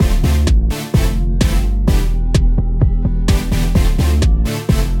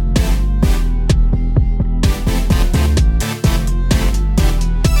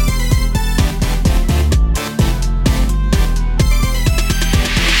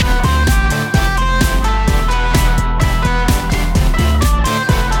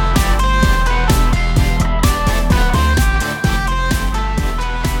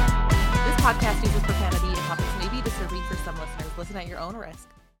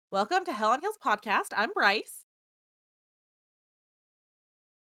Welcome to Hell on Heels podcast. I'm Bryce.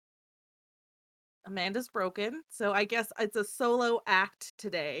 Amanda's broken, so I guess it's a solo act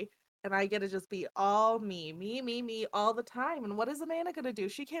today, and I get to just be all me all the time. And what is Amanda gonna do?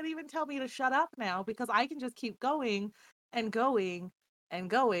 She can't even tell me to shut up now because I can just keep going and going and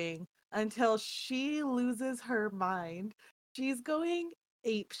going until she loses her mind. She's going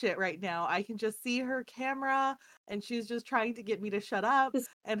ape shit right now. I can just see her camera, and she's just trying to get me to shut up, Just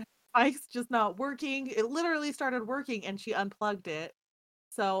and her mic's just not working. It literally started working, and she unplugged it.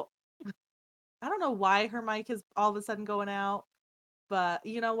 So I don't know why her mic is all of a sudden going out, but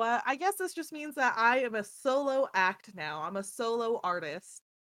you know what? I guess this just means that I am a solo act now. I'm a solo artist.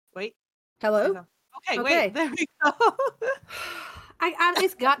 Wait, say hello? something. Okay, wait, Okay. there we go.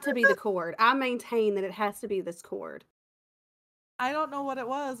 It's got to be the cord. I maintain that it has to be this cord. I don't know what it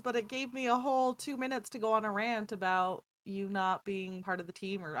was, but it gave me a whole 2 minutes to go on a rant about you not being part of the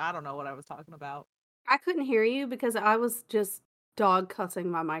team, or I don't know what I was talking about. I couldn't hear you because I was just dog cussing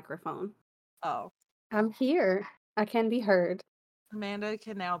my microphone. Oh, I'm here. I can be heard. Amanda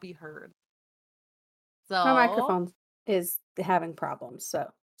can now be heard. My So microphone is having problems, so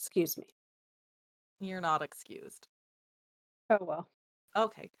excuse me. you're not excused. Oh well.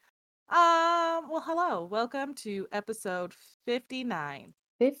 Okay. Well, hello. Welcome to episode 59.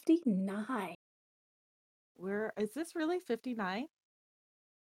 59. Where is this really 59?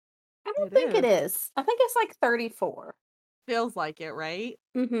 I don't It think it is. is. I think it's like 34. Feels like it, right?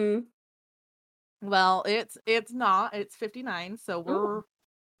 Mm-hmm. Well, it's not. It's 59, so Oh.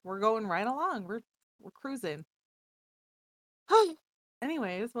 we're going right along. We're cruising.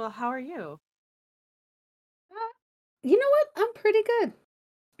 Anyways, well, how are you? You know what? I'm pretty good.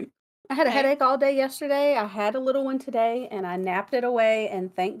 I had a Okay. headache all day yesterday. I had a little one today and I napped it away.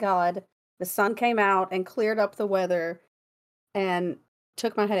 And thank God the sun came out and cleared up the weather and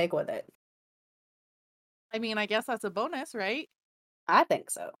took my headache with it. I mean, I guess that's a bonus, right? I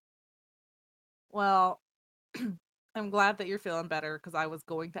think so. Well, I'm glad that you're feeling better because I was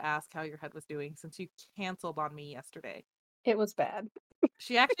going to ask how your head was doing since you canceled on me yesterday. It was bad.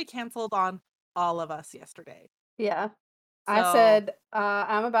 She actually canceled on all of us yesterday. Yeah. I So said,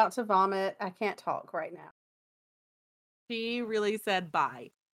 I'm about to vomit. I can't talk right now. she really said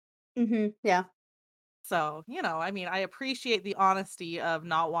bye. Yeah. So, I mean, I appreciate the honesty of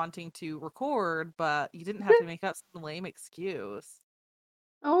not wanting to record, but you didn't have to make up some lame excuse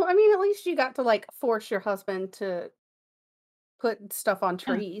Oh, I mean, at least you got to like force your husband to put stuff on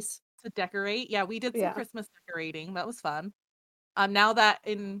trees. to decorate. Yeah, we did some Yeah. Christmas decorating. That was fun. Now that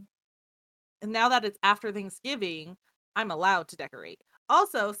in and now that it's after Thanksgiving, I'm allowed to decorate.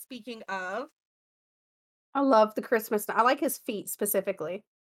 Also, speaking of, I love the Christmas. I like his feet specifically.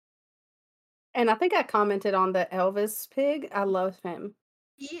 And I think I commented on the Elvis pig. I love him.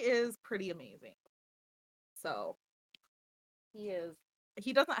 he is pretty amazing. So, he is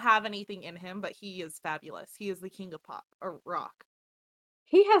he doesn't have anything in him, but he is fabulous. He is the king of pop or rock.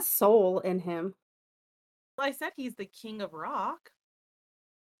 He has soul in him. Well, I said he's the king of rock.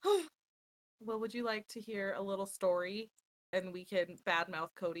 Well, would you like to hear a little story and we can badmouth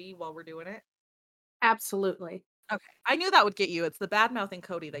Cody while we're doing it? Absolutely. Okay. I knew that would get you. It's the badmouthing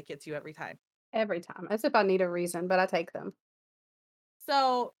Cody that gets you every time. Every time. As if I need a reason, but I take them.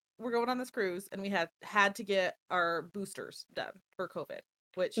 So we're going on this cruise and we had to get our boosters done for COVID,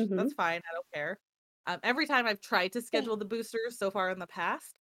 which that's Mhm. fine. I don't care. Every time I've tried to Yeah. schedule the boosters so far in the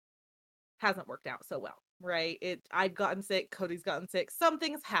past, hasn't worked out so well, right? I've gotten sick, Cody's gotten sick,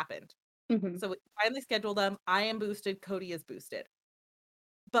 something's happened. Mhm. So we finally scheduled them. I am boosted, Cody is boosted.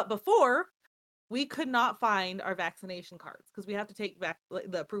 But before, we could not find our vaccination cards because we have to take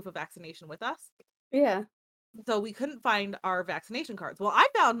the proof of vaccination with us. Yeah. So we couldn't find our vaccination cards. Well, I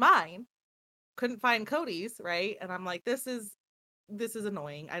found mine, couldn't find Cody's, right? And I'm like, this is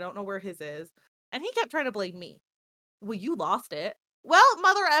annoying. I don't know where his is. And he kept trying to blame me. Well, you lost it. Well,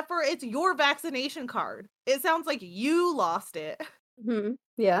 mother effer, it's your vaccination card. It sounds like you lost it. Mhm.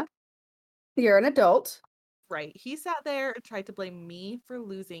 Yeah. You're an adult. Right. He sat there and tried to blame me for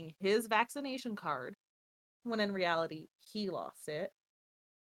losing his vaccination card when in reality, he lost it.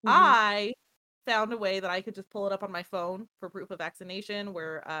 Mhm. I found a way that I could just pull it up on my phone for proof of vaccination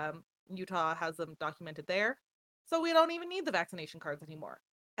where Utah has them documented there. So we don't even need the vaccination cards anymore.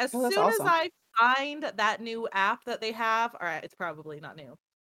 As Oh, that's soon as awesome. I find that new app that they have, all right, it's probably not new.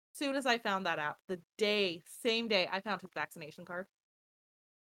 Soon as I found that app, same day, I found his vaccination card.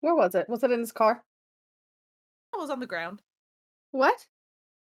 Where was it? Was it in his car? It was on the ground. What?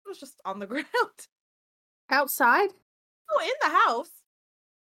 It was just on the ground. Outside? Oh, in the house.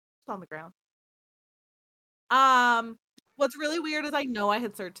 It's on the ground. Um, What's really weird is I know I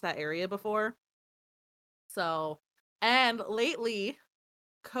had searched that area before. So, and lately,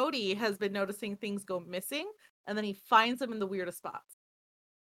 Cody has been noticing things go missing, and then he finds them in the weirdest spots.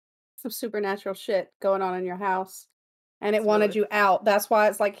 Some supernatural shit going on in your house, and it It's really wanted you out. That's why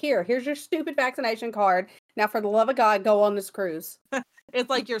it's like, here's your stupid vaccination card. Now, for the love of God, go on this cruise. it's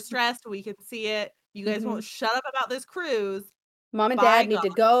like you're stressed, we can see it. You guys Hmm. won't shut up about this cruise. Mom and By Dad God. need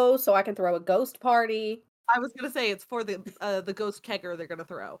to go so I can throw a ghost party. I was gonna say it's for the ghost kegger they're gonna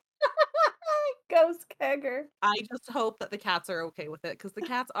throw. Ghost kegger. I just hope that the cats are okay with it because the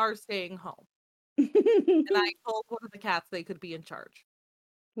cats are staying home. And I told one of the cats they could be in charge.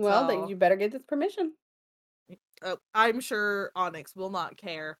 Well, then So you better get this permission. I'm sure Onyx will not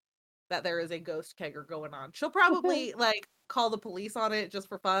care that there is a ghost kegger going on. She'll probably like call the police on it just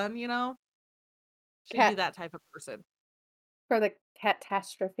for fun, you know? She'd be Cat that type of person. for the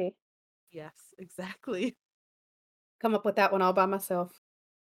catastrophe. Yes, exactly. Come up with that one all by myself.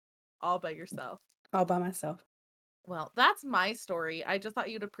 All by yourself. All by myself. Well, that's my story. I just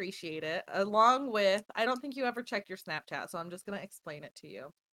thought you'd appreciate it. Along with, I don't think you ever checked your Snapchat, so I'm just going to explain it to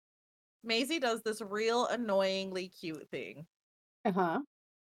you. Maisie does this real annoyingly cute thing. Uh-huh.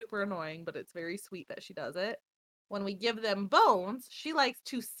 Super annoying, but it's very sweet that she does it. When we give them bones, she likes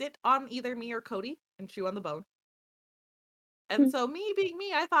to sit on either me or Cody and chew on the bone. And so me being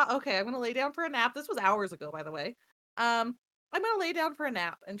me, I thought, okay, I'm gonna lay down for a nap. This was hours ago, by the way. I'm gonna lay down for a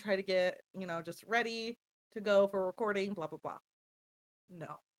nap and try to get, just ready to go for recording, blah blah blah.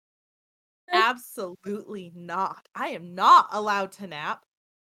 No. Absolutely not. I am not allowed to nap.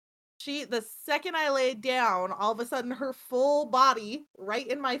 The second I laid down, all of a sudden her full body right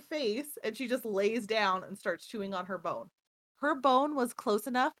in my face, and she just lays down and starts chewing on her bone. Her bone was close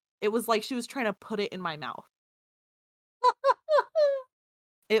enough. It was like she was trying to put it in my mouth.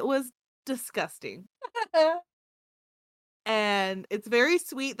 It was disgusting. And it's very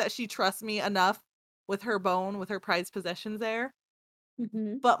sweet that she trusts me enough with her bone, with her prized possessions there.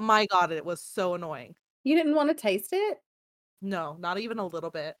 Mhm. But my God, it was so annoying. You didn't wanna taste it? No, not even a little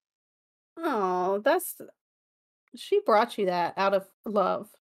bit. Oh, that's she brought you that out of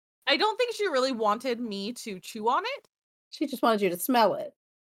love. I don't think she really wanted me to chew on it. She just wanted you to smell it.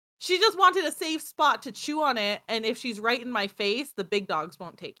 She just wanted a safe spot to chew on it, and if she's right in my face, the big dogs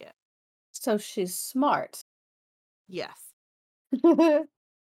won't take it. So she's smart. Yes.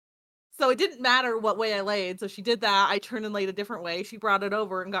 So it didn't matter what way I laid, so she did that, I turned and laid a different way, she brought it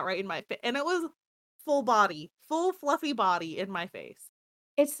over and got right in my face, and it was full body, full fluffy body in my face.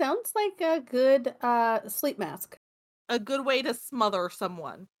 It sounds like a good, sleep mask. A good way to smother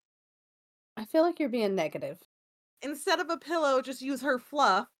someone. I feel like you're being negative. Instead of a pillow, just use her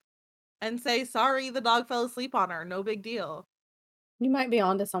fluff and say, "Sorry, the dog fell asleep on her, no big deal." You might be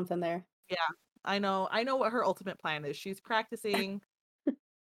onto something there. Yeah, I know what her ultimate plan is, she's practicing,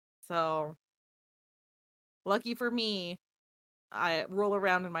 so lucky for me, I roll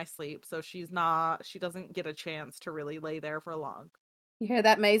around in my sleep, so she doesn't get a chance to really lay there for long. You hear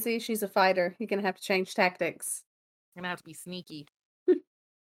that, Maisie? She's a fighter. You're gonna have to change tactics. I'm gonna have to be sneaky.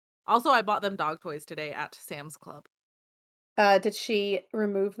 Also, I bought them dog toys today at Sam's Club. Did she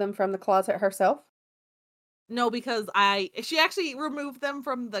remove them from the closet herself? No, because she actually removed them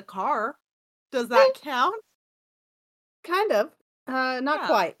from the car. Does Eh, that count? kind of. Not Yeah.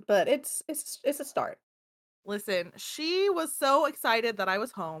 quite, but it's a start. Listen, she was so excited that I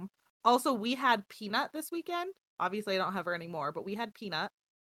was home. Also, we had Peanut this weekend. Obviously, I don't have her anymore, but we had Peanut,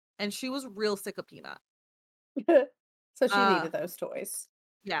 and she was real sick of Peanut. So she Uh, needed those toys.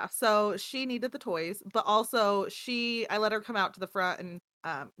 yeah, so she needed the toys, but also I let her come out to the front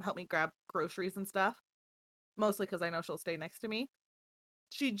and help me grab groceries and stuff, mostly because I know she'll stay next to me.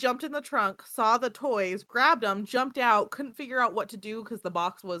 She jumped in the trunk, saw the toys, grabbed them, jumped out, couldn't figure out what to do because the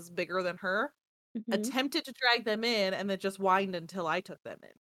box was bigger than her, Mhm. attempted to drag them in, and then just whined until I took them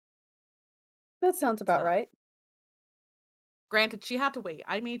in. That sounds about So, right. granted, she had to wait.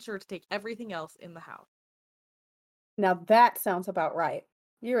 I made sure to take everything else in the house. Now that sounds about right.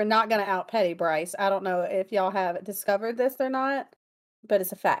 You are not gonna out Petty Bryce. I don't know if y'all have discovered this or not, but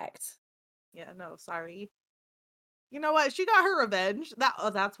it's a fact. Yeah, no, sorry. You know what? She got her revenge.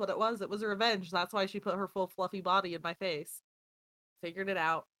 That's what it was. It was a revenge. That's why she put her full fluffy body in my face. Figured it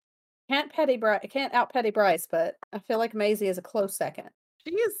out. Can't out Petty Bryce, but I feel like Maisie is a close second.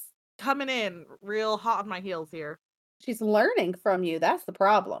 She is coming in real hot on my heels here. She's learning from you, that's the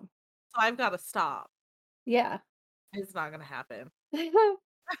problem. So I've got to stop. Yeah. It's not going to happen.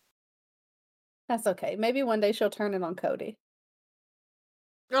 That's okay. Maybe one day she'll turn it on Cody.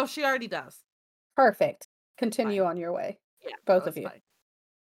 Oh, she already does. Perfect. It's Continue fine. on your way, Yeah, no, both of it's you. fine.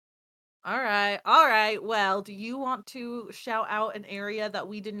 All right. All right. Well, do you want to shout out an area that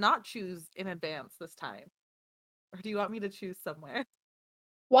we did not choose in advance this time? Or do you want me to choose somewhere?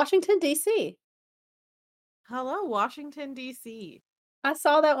 Washington, D.C. Hello, Washington, D.C. I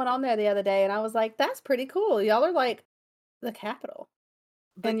saw that one on there the other day and I was like, that's pretty cool. Y'all are like the capital.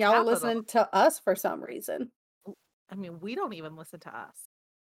 The And y'all are capital. listening to us for some reason. I mean, we don't even listen to us.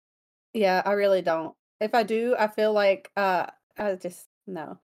 Yeah, I really don't. If I do, I feel like I just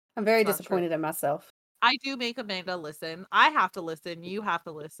no. I'm very It's not true. disappointed in myself. I do make Amanda listen. I have to listen. You have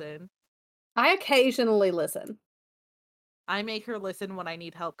to listen. I occasionally listen. I make her listen when I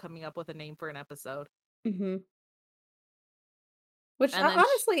need help coming up with a name for an episode. Mhm. Which And then,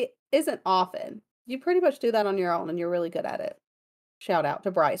 honestly isn't often. You pretty much do that on your own and you're really good at it. Shout out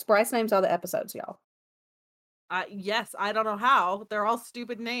to Bryce. Bryce names all the episodes, y'all. yes, I don't know how. They're all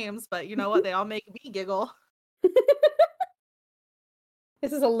stupid names, but you know what? They all make me giggle.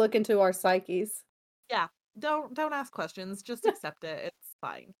 This is a look into our psyches. Yeah. Don't ask questions. Just accept it. It's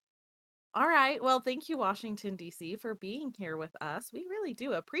fine. All right. Well, thank you, Washington, D.C., for being here with us. We really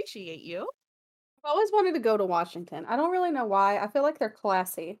do appreciate you. I've always wanted to go to Washington. I don't really know why. I feel like they're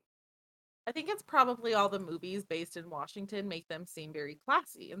classy. I think it's probably all the movies based in Washington make them seem very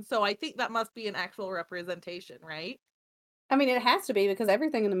classy. And so I think that must be an actual representation, right? I mean, it has to be because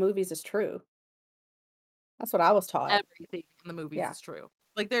everything in the movies is true. That's what I was taught. Everything in the movies Yeah. is true.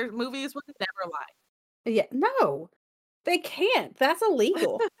 Like their movies would never lie. Yeah. No, they can't. That's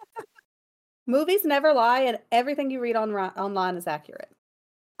illegal. Movies never lie, and everything you read online is accurate.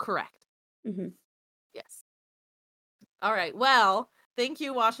 Correct. Mhm. Yes. All right. Well, thank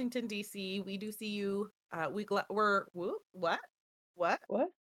you, Washington, D.C. We do see you. We're what? What? What?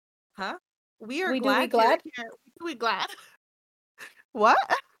 Huh? We are We glad you're glad? here. We glad. What?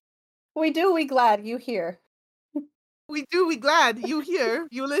 We glad you here. We glad you here.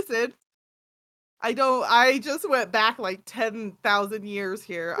 You listen. I just went back like 10,000 years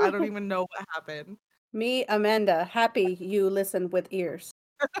here. I don't even know what happened. Me, Amanda, happy you listen with ears.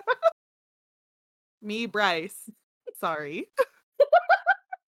 Me, Bryce. Sorry.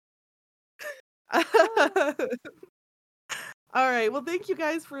 All right. Well, thank you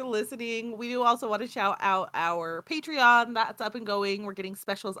guys for listening. We do also want to shout out our Patreon. That's up and going. We're getting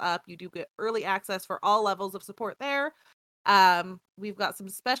specials up. You do get early access for all levels of support there. We've got some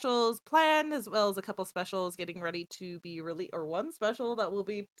specials planned as well as a couple specials getting ready to be released, or one special that will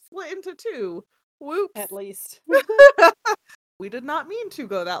be split into two. Whoops. At least. We did not mean to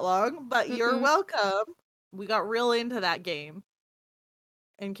go that long, but you're Mm-mm. welcome. We got real into that game,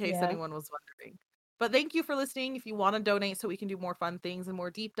 in case Yeah. anyone was wondering. But thank you for listening. If you want to donate so we can do more fun things and more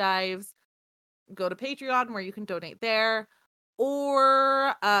deep dives, go to Patreon where you can donate there.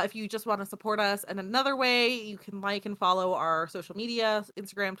 Or if you just want to support us in another way, you can like and follow our social media,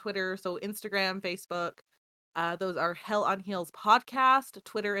 Instagram, Twitter. So Instagram, Facebook, those are Hell on Heels Podcast.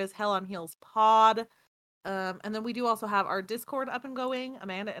 Twitter is Hell on Heels Pod. And then we do also have our Discord up and going.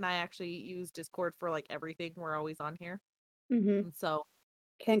 Amanda and I actually use Discord for like everything. We're always on here. Mm-hmm. And so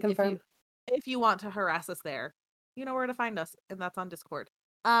Can if you confirm. if you want to harass us there, you know where to find us, and that's on Discord.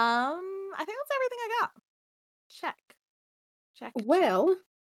 I think that's everything I got. Check. Check, check. Well,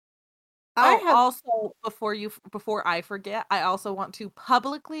 I Oh, have also before I forget, I also want to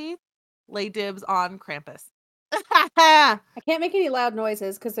publicly lay dibs on Krampus. I can't make any loud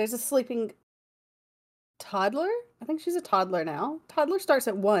noises because there's a sleeping toddler. I think she's a toddler now. Toddler starts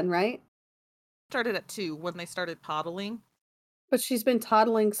at 1, right? Started at 2 when they started toddling. But she's been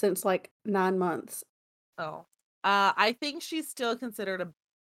toddling since like 9 months. Oh. I think she's still considered a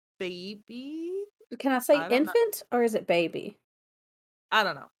baby. Can I say I don't know. infant or is it baby? I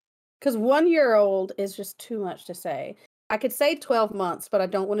don't know. Because 1-year-old is just too much to say. I could say 12 months, but I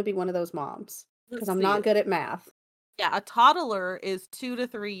don't want to be one of those moms because Let's I'm see. not good at math. Yeah, a toddler is 2 to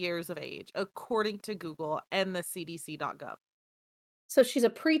 3 years of age, according to Google and the CDC.gov. So she's a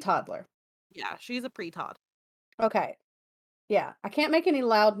pre-toddler. Yeah, she's a pre-tod. Okay. Yeah, I can't make any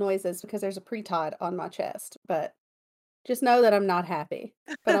loud noises because there's a pre-tod on my chest, but just know that I'm not happy.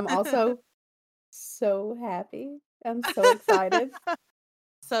 But I'm also so happy. I'm so excited.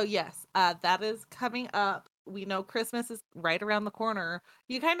 So yes, that is coming up. We know Christmas is right around the corner.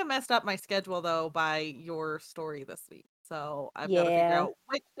 You kind of messed up my schedule though by your story this week. So I've got to figure Yeah. out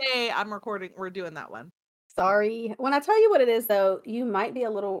which day I'm recording. We're doing that one. Sorry. When I tell you what it is though, you might be a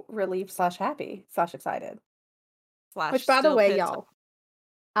little relieved slash happy slash excited. Slash Which by the still way, pissed. y'all,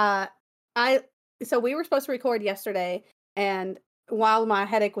 uh I so we were supposed to record yesterday and while my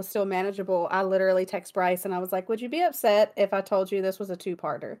headache was still manageable, I literally text Bryce and I was like, "Would you be upset if I told you this was a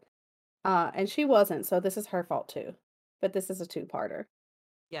two-parter?" And she wasn't, so this is her fault too. But this is a two-parter.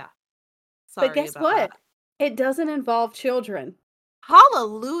 Yeah. But Sorry guess about that. what? It doesn't involve children.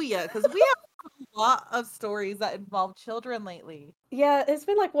 Hallelujah, because we have a lot of stories that involve children lately. Yeah, it's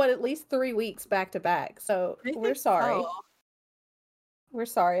been like, what, at least 3 weeks back to back, so I we're think so. sorry. We're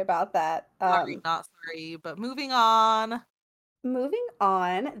sorry about that. Sorry, not sorry, but moving on. Moving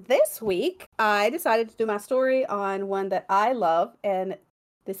on, this week, I decided to do my story on one that I love, and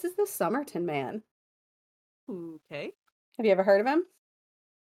this is the Somerton Man. Okay. Have you ever heard of him?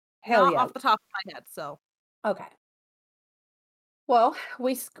 Hell Not yeah. off the top of my head, so Okay. Well,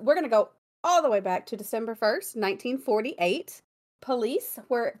 we're going to go all the way back to December 1st, 1948. Police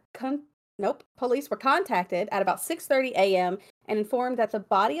were contacted at about 6:30 a.m. and informed that the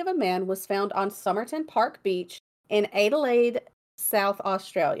body of a man was found on Somerton Park Beach in Adelaide, South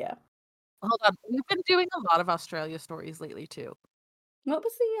Australia. hold on. We've been doing a lot of Australia stories lately too. What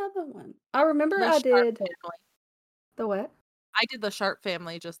was the other one? I remember The I Sharp did family. the what? I did the Sharp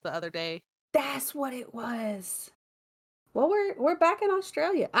family just the other day. That's what it was. Well, we're back in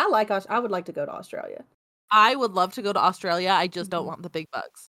Australia. I would like to go to Australia. I would love to go to Australia. I just don't Mhm. want the big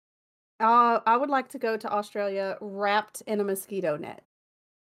bugs. I would like to go to Australia wrapped in a mosquito net.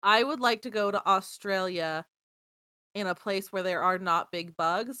 I would like to go to Australia in a place where there are not big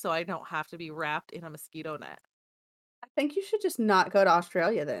bugs, so I don't have to be wrapped in a mosquito net. I think you should just not go to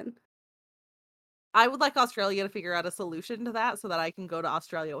Australia then. I would like Australia to figure out a solution to that so that I can go to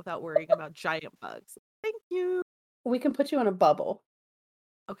Australia without worrying about giant bugs. Thank you. We can put you in a bubble.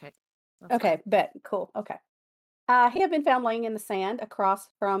 Okay, that's fine. Okay, bet. Cool. Okay. He had been found laying in the sand across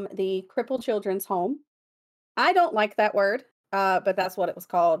from the crippled children's home. I don't like that word, but that's what it was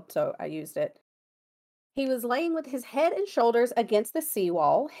called, so I used it. He was laying with his head and shoulders against the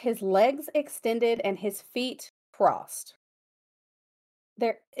seawall, his legs extended and his feet crossed.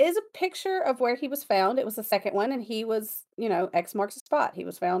 There is a picture of where he was found. It was the second one, and he was, X marks the spot. He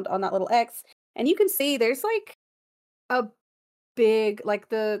was found on that little X. And you can see there's like a big, like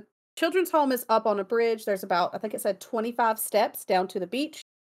the children's home is up on a bridge. There's about, I think it said 25 steps down to the beach.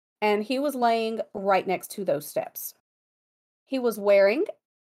 And he was laying right next to those steps. He was wearing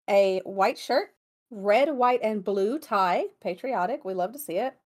a white shirt, red, white, and blue tie. Patriotic. We love to see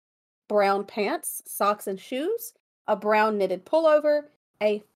it. Brown pants, socks, and shoes, a brown knitted pullover,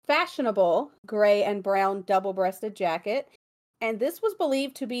 a fashionable gray and brown double breasted jacket. And this was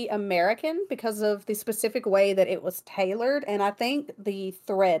believed to be American because of the specific way that it was tailored, and I think the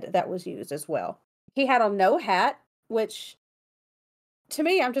thread that was used as well. He had on no hat, which to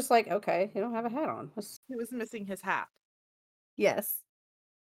me, I'm just like, okay, you don't have a hat on. He was missing his hat. Yes.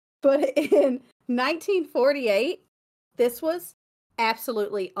 But in 1948, this was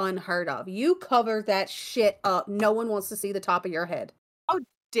absolutely unheard of. You cover that shit up. No one wants to see the top of your head. How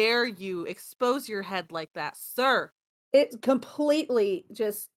dare you expose your head like that, sir? It's completely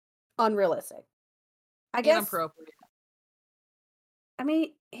just unrealistic. I guess, Inappropriate. I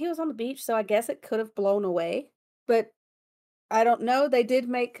mean, he was on the beach, so I guess it could have blown away, but I don't know. They did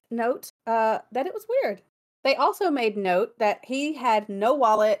make note that it was weird. They also made note that he had no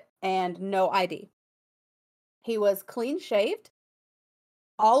wallet and no ID. He was clean shaved.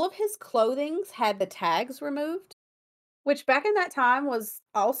 All of his clothings had the tags removed, which back in that time was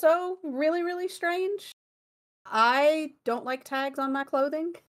also really, really strange. I don't like tags on my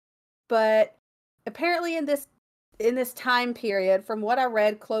clothing, but apparently in this time period, from what I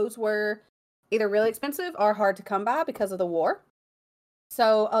read, clothes were either really expensive or hard to come by because of the war.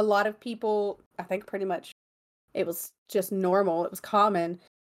 So a lot of people, I think pretty much it was just normal, it was common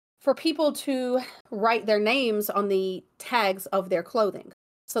for people to write their names on the tags of their clothing.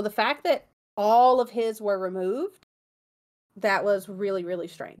 So the fact that all of his were removed, that was really, really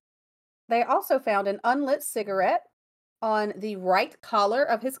strange. They also found an unlit cigarette on the right collar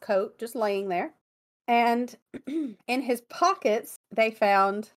of his coat, just laying there. And in his pockets, they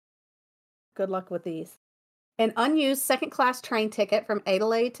found, good luck with these, an unused second class train ticket from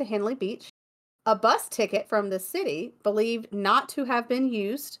Adelaide to Henley Beach, a bus ticket from the city believed not to have been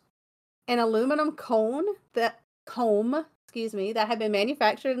used, an aluminum comb, that had been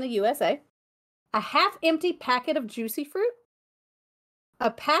manufactured in the USA, a half-empty packet of juicy fruit, a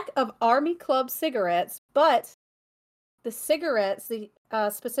pack of Army Club cigarettes, but the cigarettes,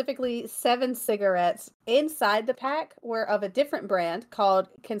 specifically 7 cigarettes inside the pack were of a different brand called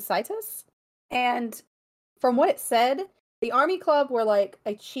Consitus. And from what it said, the Army Club were like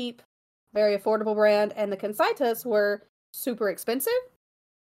a cheap, very affordable brand, and the Consitus were super expensive.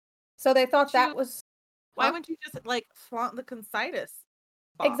 So they thought that was, Why huh? wouldn't you just like flaunt the Consitus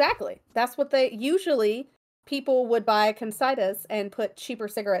box? Exactly. That's what they usually people would buy Consitus and put cheaper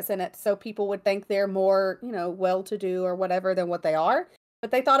cigarettes in it so people would think they're more, well to do or whatever than what they are.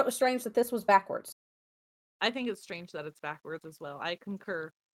 But they thought it was strange that this was backwards. I think it's strange that it's backwards as well. I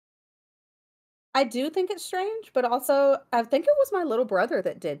concur. I do think it's strange, but also I think it was my little brother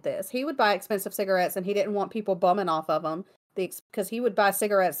that did this. He would buy expensive cigarettes and he didn't want people bumming off of them. Because he would buy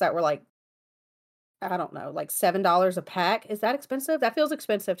cigarettes that were like, I don't know, like $7 a pack. Is that expensive? That feels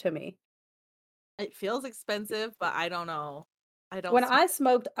expensive to me. It feels expensive, but I don't know. I don't When smoke. I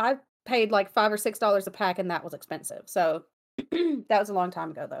smoked, I paid like $5 or $6 a pack, and that was expensive. So that was a long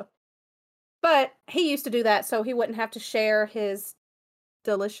time ago, though. But he used to do that so he wouldn't have to share his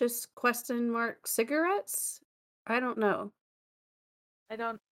delicious question mark cigarettes. I don't know. I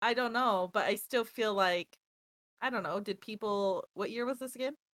don't know, but I still feel like I don't know. Did people what year was this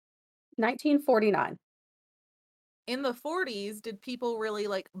again? 1949, In the 40s, did people really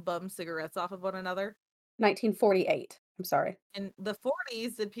like bum cigarettes off of one another? 1948. I'm sorry. In the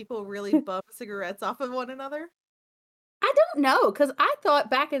 40s, did people really bum cigarettes off of one another? I don't know because I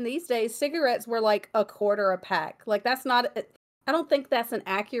thought back in these days cigarettes were like a quarter a pack. Like that's not. I don't think that's an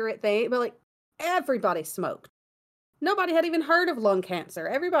accurate thing. But like everybody smoked. Nobody had even heard of lung cancer.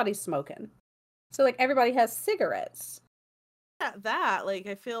 Everybody's smoking. So like everybody has cigarettes. Yeah, that like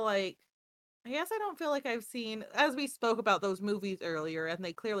I feel like I guess I don't feel like I've seen as we spoke about those movies earlier and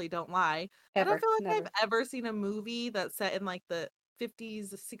they clearly don't lie. I don't Ever. feel like Never. I've ever seen a movie that's set in like the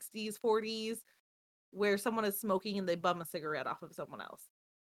 50s, 60s, 40s where someone is smoking and they bum a cigarette off of someone else.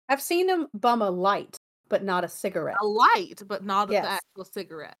 I've seen them bum a light, but not a A cigarette. light, but not the Yes, actual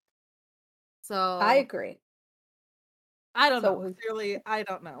cigarette. I So agree. I don't know. So, Clearly, I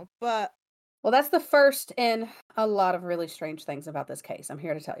don't know. But well, that's the first in a lot of really strange things about this case. I'm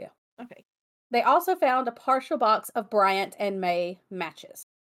here to tell you. okay. They also found a partial box of Bryant and May matches.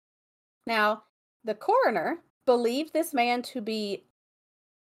 Now, the coroner believed this man to be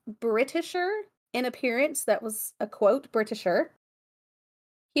Britisher in appearance. That was a quote, Britisher.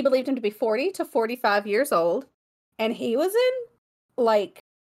 He believed him to be 40 to 45 years old, and he was in, like,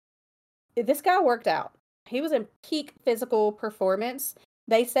 this guy worked out. He was in peak physical performance.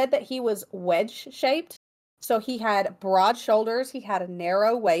 They said that he was wedge shaped. So he had broad shoulders, he had a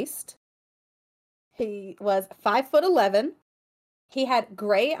narrow waist. He was 5'11". He had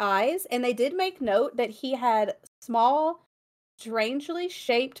gray eyes, and they did make note that he had small, strangely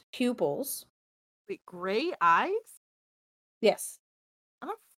shaped pupils. Wait, gray eyes? Yes. I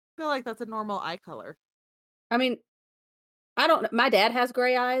don't feel like that's a normal eye color. I mean, I don't know. My dad has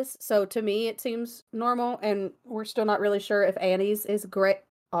gray eyes, so to me it seems normal, and we're still not really sure if Annie's is gray,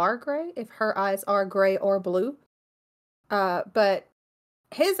 if her eyes are gray or blue. But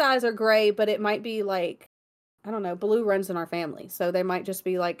his eyes are gray, but it might be like, I don't know, blue runs in our family, so they might just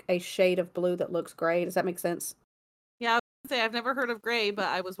be like a shade of blue that looks gray. Does that make sense? Yeah, I was gonna say I've never heard of gray, but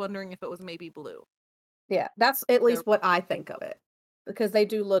I was wondering if it was maybe blue. Yeah, that's at They're least what I think of it, because they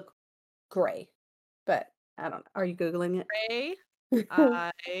do look gray, but I don't know. Are you Googling gray it?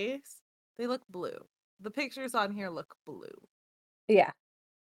 eyes. They look blue. The pictures on here look blue. Yeah.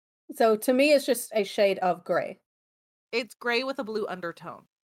 So to me, it's just a shade of gray. It's gray with a blue undertone.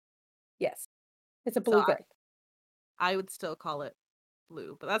 Yes. It's a So blue gray. I would still call it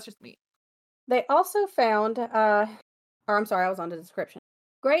blue, but that's just me. They also found, or I'm sorry, I was on the description.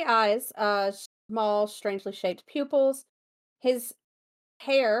 Gray eyes, small, strangely shaped pupils. His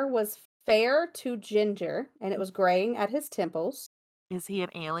hair was fair to ginger, and it was graying at his temples. Is he an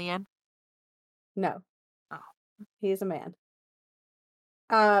alien? No, Oh. he is a man.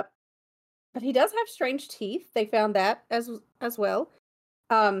 Uh, but he does have strange teeth. They found that as well.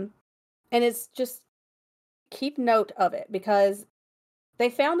 Um, and it's just keep note of it because they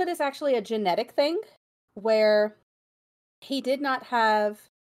found that it's actually a genetic thing where he did not have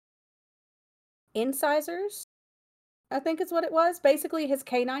incisors, I think is what it was. Basically, his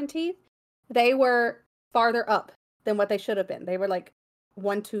canine teeth, they were farther up than what they should have been. They were like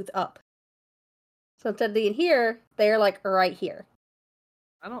one tooth up. So instead of being here, they're like right here.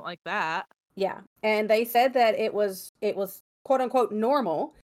 I don't like that. Yeah. And they said that it was quote unquote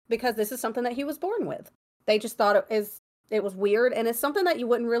normal because this is something that he was born with. They just thought it was weird, and it's something that you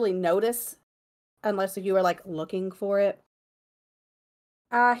wouldn't really notice unless you were like looking for it.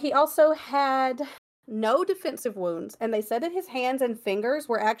 He also had no defensive wounds, and they said that his hands and fingers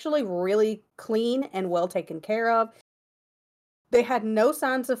were actually really clean and well taken care of. They had no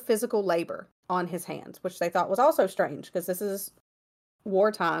signs of physical labor on his hands, which they thought was also strange because this is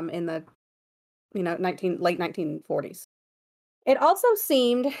wartime in the late 1940s. It also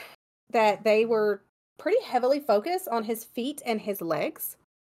seemed that they were pretty heavily focused on his feet and his legs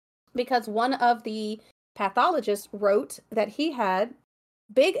because one of the pathologists wrote that he had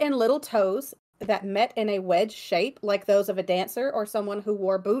big and little toes that met in a wedge shape like those of a dancer or someone who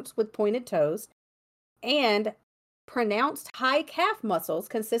wore boots with pointed toes, and pronounced high calf muscles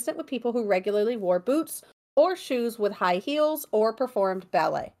consistent with people who regularly wore boots or shoes with high heels or performed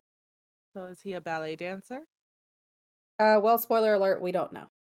ballet. So is he a ballet dancer? Well, spoiler alert, we don't know.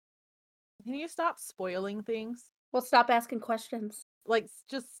 Can you stop spoiling things? We'll stop asking questions. Like,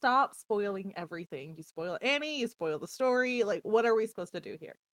 just stop spoiling everything. You spoil Annie, you spoil the story. Like, what are we supposed to do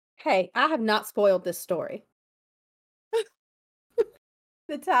here? Hey, I have not spoiled this story.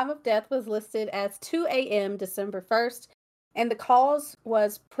 The time of death was listed as 2 a.m. December 1st, and the cause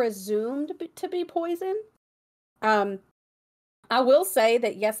was presumed to be poison. Um, I will say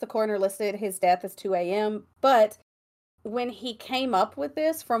that yes, the coroner listed his death as 2 a.m., but when he came up with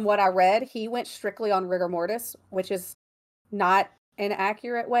this, from what I read, he went strictly on rigor mortis, which is not an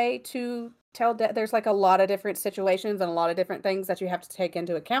accurate way to tell death. There's like a lot of different situations and a lot of different things that you have to take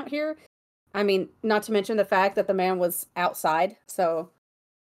into account here. I mean, not to mention the fact that the man was outside. So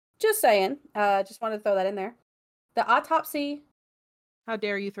just saying, just wanted to throw that in there. The autopsy, How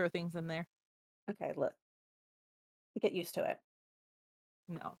dare you throw things in there? okay, look, get used to it.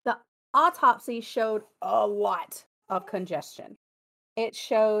 No. The autopsy showed a lot of congestion. It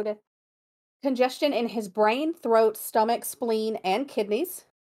showed congestion in his brain, throat, stomach, spleen, and kidneys.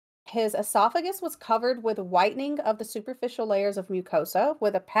 His esophagus was covered with whitening of the superficial layers of mucosa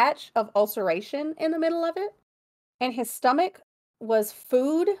with a patch of ulceration in the middle of it. And his stomach was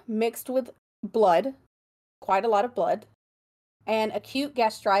food mixed with blood, quite a lot of blood, and acute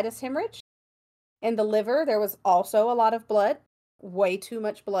gastritis hemorrhage. In the liver, there was also a lot of blood, way too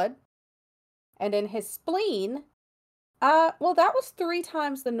much blood. And in his spleen, well, that was 3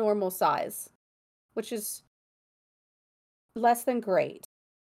 times the normal size, which is less than great.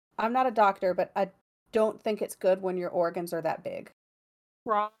 I'm not a doctor, but I don't think it's good when your organs are that big.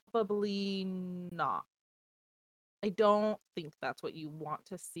 Probably not. I don't think that's what you want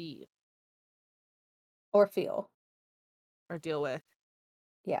to see Or feel. or deal with.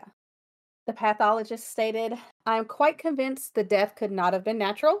 Yeah. The pathologist stated, I am quite convinced the death could not have been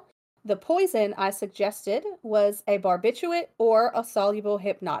natural. The poison I suggested was a barbiturate or a soluble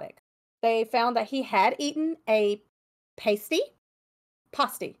hypnotic. They found that he had eaten a pasty.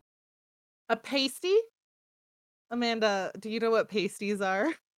 Pasty. A pasty? Amanda, do you know what pasties are?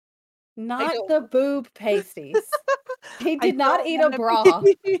 I Not don't the boob pasties. He I did not don't eat a wanna bra.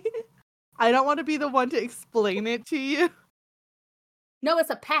 be I don't wanna be the one to explain it to you. No,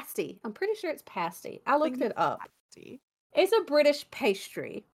 it's a pasty. I'm pretty sure it's pasty. I I looked think it it's up. pasty. It's a British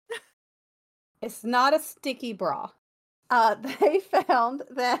pastry. It's not a sticky bra. They found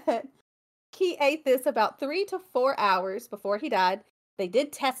that he ate this about 3 to 4 hours before he died. They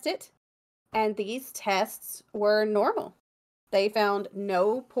did test it, and these tests were normal. They found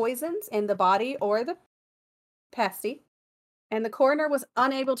no poisons in the body or the pasty, and the coroner was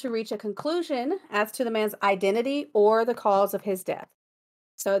unable to reach a conclusion as to the man's identity or the cause of his death.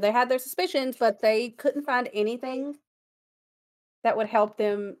 So they had their suspicions, but they couldn't find anything that would help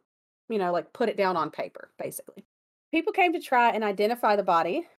them, like put it down on paper, basically. People came to try and identify the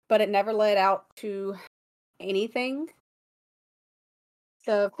body, but it never led out to anything.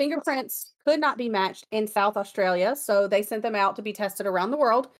 The fingerprints could not be matched in South Australia, so they sent them out to be tested around the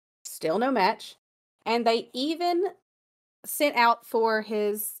world. Still no match. And they even sent out for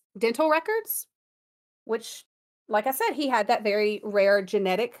his dental records, which, like I said, he had that very rare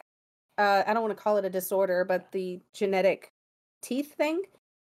genetic, I don't want to call it a disorder, but the genetic teeth thing.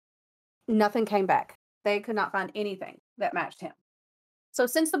 Nothing came back. They could not find anything that matched him. So,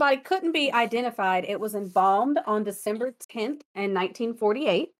 since the body couldn't be identified, it was embalmed on December 10th,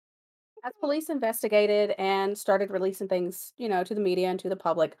 1948. As police investigated and started releasing things, to the media and to the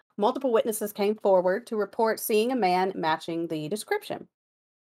public, multiple witnesses came forward to report seeing a man matching the description.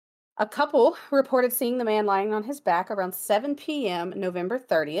 A couple reported seeing the man lying on his back around 7 p.m. November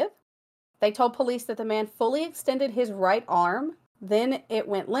 30th. They told police that the man fully extended his right arm, then it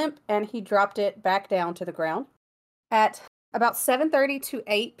went limp and he dropped it back down to the ground. At about 7:30 to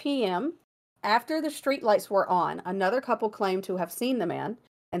 8 p.m., after the streetlights were on, another couple claimed to have seen the man,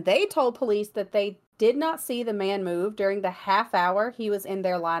 and they told police that they did not see the man move during the half hour he was in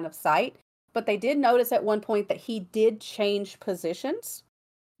their line of sight, but they did notice at one point that he did change positions.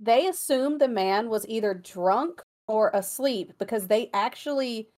 They assumed the man was either drunk or asleep because they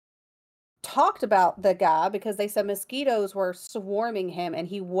actually talked about the guy because they said mosquitoes were swarming him and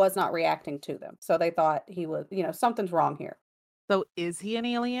he was not reacting to them. So they thought he was, something's wrong here. So is he an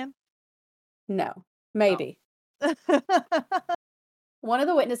alien? No, Oh. maybe. One of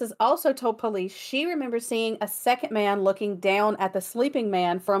the witnesses also told police she remembers seeing a second man looking down at the sleeping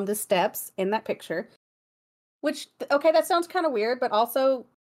man from the steps in that picture. Which, okay, that sounds kind of weird, but also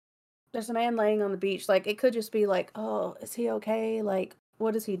there's a man laying on the beach. Like, it could just be like, oh, is he okay? Like,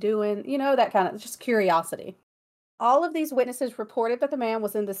 what is he doing? You know, that kind of just curiosity. All of these witnesses reported that the man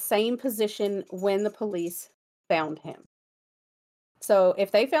was in the same position when the police found him. So if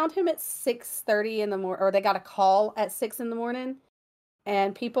they found him at 6:30 in the morning, or they got a call at 6 in the morning,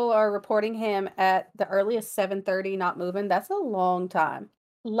 and people are reporting him at the earliest 7:30 not moving, that's a long time.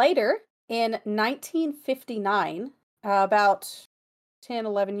 Later in 1959, about 10,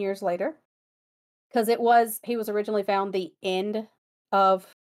 11 years later, because he was originally found the end of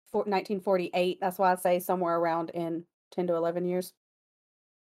 1948. That's why I say somewhere around in 10 to 11 years.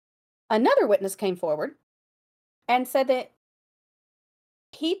 Another witness came forward and said that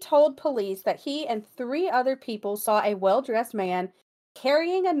he told police that he and three other people saw a well dressed man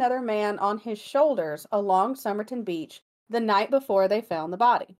carrying another man on his shoulders along Somerton Beach the night before they found the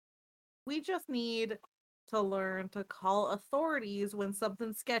body. We just need to learn to call authorities when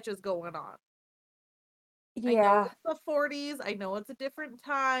something sketch is going on. I know Yeah. it's the 40s, I know it's a different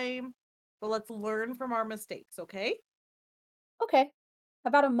time, but let's learn from our mistakes, okay? Okay.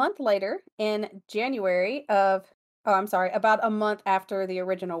 About a month later, in January of, oh, I'm sorry, about a month after the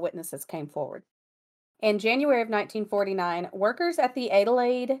original witnesses came forward. In January of 1949, workers at the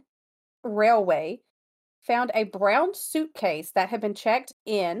Adelaide Railway found a brown suitcase that had been checked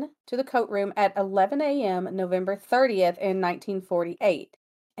in to the coat room at 11 a.m. November 30th in 1948.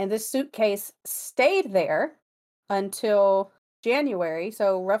 And this suitcase stayed there until January,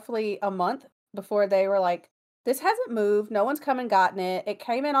 so roughly a month before they were like, this hasn't moved. No one's come and gotten it. It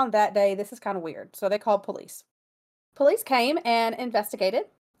came in on that day. This is kind of weird. So they called police. Police came and investigated,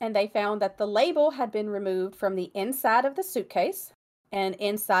 and they found that the label had been removed from the inside of the suitcase, and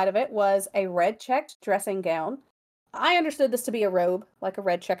inside of it was a red checked dressing gown. I understood this to be a robe, like a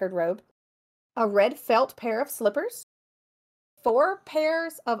red checkered robe, a red felt pair of slippers, four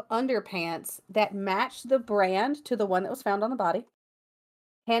pairs of underpants that matched the brand to the one that was found on the body,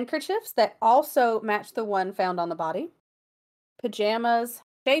 handkerchiefs that also matched the one found on the body, pajamas,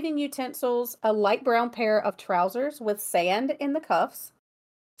 shaving utensils, a light brown pair of trousers with sand in the cuffs,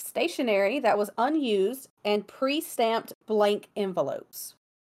 stationery that was unused, and pre-stamped blank envelopes.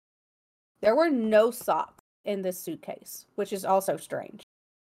 There were no socks in this suitcase, which is also strange.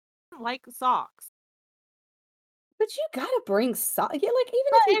 Like socks. But you gotta bring socks. Yeah, like,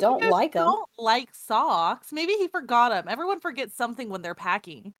 even But if you if don't you like them, don't like socks, maybe he forgot them. Everyone forgets something when they're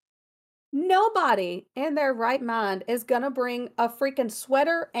packing. nobody in their right mind is gonna bring a freaking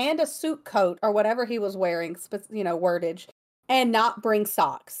sweater and a suit coat or whatever he was wearing, wordage, and not bring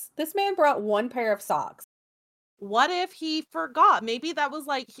socks. This man brought one pair of socks. What if he forgot? Maybe that was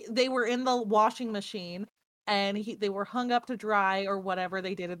like they were in the washing machine and they were hung up to dry or whatever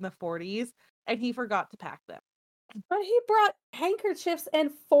they did in the 40s and he forgot to pack them. But he brought handkerchiefs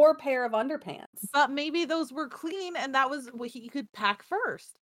and four pair of underpants. But maybe those were clean and that was what he could pack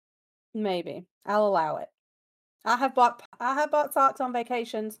first. Maybe. I'll allow it. I have bought socks on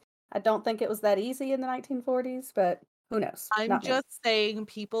vacations. I don't think it was that easy in the 1940s, but who knows? I'm Not me. just saying,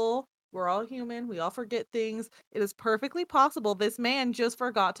 people, we're all human. We all forget things. It is perfectly possible this man just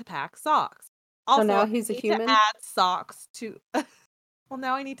forgot to pack socks. So Also, I now he's a need to human? add socks to well,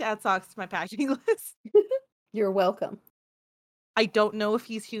 now I need to add socks to my packing list. You're welcome. I don't know if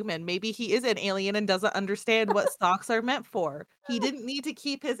he's human. Maybe he is an alien and doesn't understand what socks are meant for. He didn't need to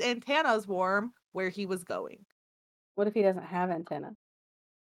keep his antennas warm where he was going. What if he doesn't have antenna?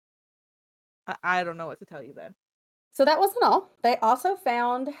 I don't know what to tell you then. So that wasn't all. They also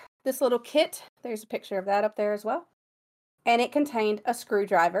found this little kit. There's a picture of that up there as well. And it contained a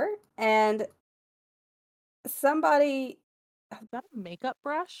screwdriver and somebody, Is that a makeup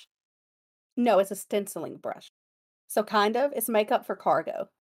brush? no, it's a stenciling brush. So kind of, it's makeup for cargo.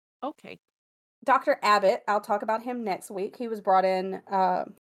 Okay. Dr. Abbott, I'll talk about him next week. He was brought in kind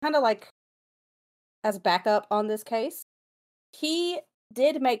of like as backup on this case. He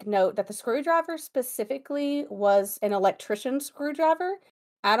did make note that the screwdriver specifically was an electrician's screwdriver.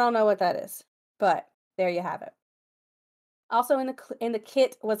 I don't know what that is, but there you have it. Also in the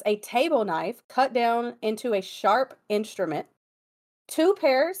kit was a table knife cut down into a sharp instrument, two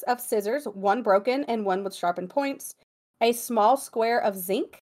pairs of scissors, one broken and one with sharpened points, a small square of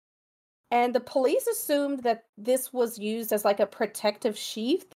zinc, and the police assumed that this was used as like a protective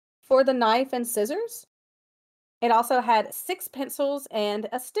sheath for the knife and scissors. It also had six pencils and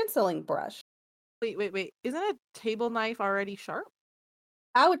a stenciling brush. Wait, wait, wait. Isn't a table knife already sharp?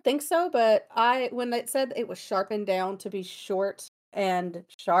 I would think so, but when it said it was sharpened down to be short, and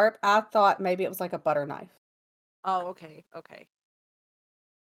sharp. I thought maybe it was like a butter knife. Oh, okay, okay.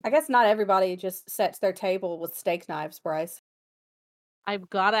 I guess not everybody just sets their table with steak knives, Bryce. I've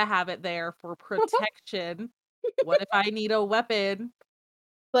gotta have it there for protection. What if I need a weapon?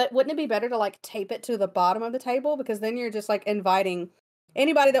 But wouldn't it be better to, like, tape it to the bottom of the table? Because then you're just, like, inviting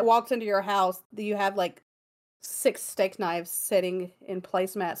anybody that walks into your house, you have, like, 6 steak knives sitting in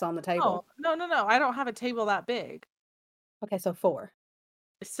placemats on the No, table. no, no, no, I don't have a table that big. Okay, so 4.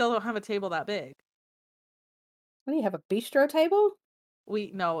 I still don't have a table that big. What do you have, a bistro table?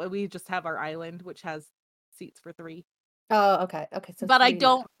 We just have our island, which has seats for 3. Oh, okay, okay, so But 3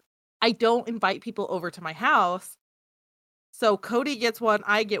 knives. I don't invite people over to my house. So Cody gets one,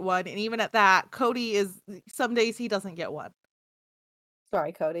 I get one, and even at that, Cody is some days he doesn't get one.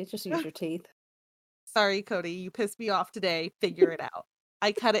 Sorry, Cody, just use your teeth. Sorry, Cody, you pissed me off today. Figure it out.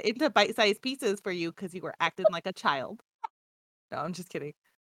 I cut it into bite-sized pieces for you because you were acting like a child. No, I'm just kidding.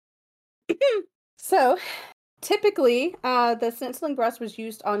 So, typically, the stenciling brush was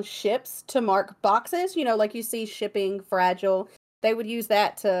used on ships to mark boxes, like you see shipping fragile. They would use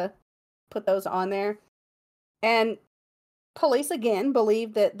that to put those on there. And police again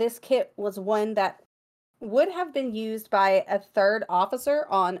believe that this kit was one that would have been used by a third officer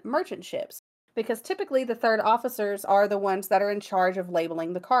on merchant ships because typically the third officers are the ones that are in charge of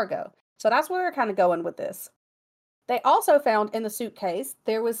labeling the cargo. So that's where they're kind of going with this. They also found in the suitcase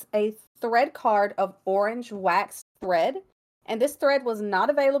there was a thread card of orange wax thread, and this thread was not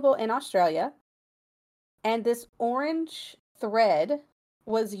available in Australia. And this orange thread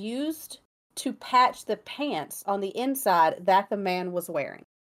was used to patch the pants on the inside that the man was wearing.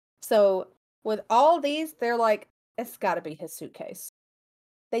 So, with all these, they're like, it's got to be his suitcase.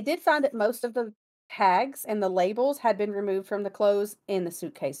 They did find that most of the tags and the labels had been removed from the clothes in the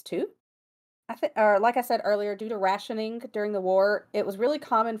suitcase too. Or like I said earlier, due to rationing during the war, it was really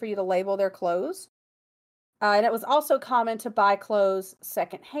common for you to label their clothes, and it was also common to buy clothes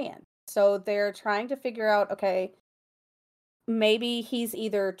secondhand. So they're trying to figure out, okay, maybe he's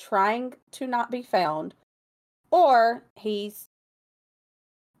either trying to not be found or he's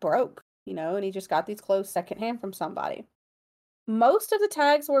broke, and he just got these clothes secondhand from somebody. Most of the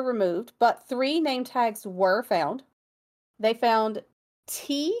tags were removed, but 3 name tags were found. They found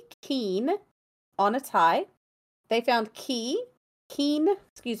T. Keen on a tie. They found Keen,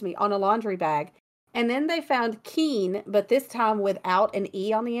 excuse me, on a laundry bag. And then they found Keen, but this time without an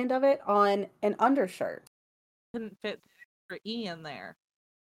E on the end of it, on an undershirt. Couldn't fit the extra E in there.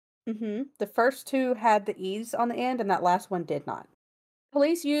 The first 2 had the E's on the end, and that last one did not.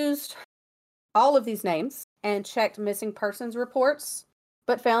 Police used all of these names and checked missing persons reports,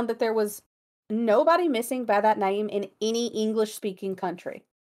 but found that there was nobody missing by that name in any English speaking country.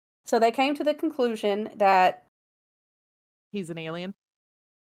 So they came to the conclusion that He's an alien.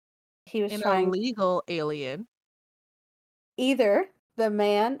 he was An trying illegal alien. either the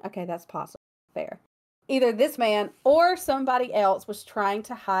man, okay, that's possible. Fair. Either this man or somebody else was trying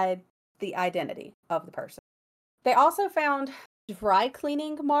to hide the identity of the person. They also found dry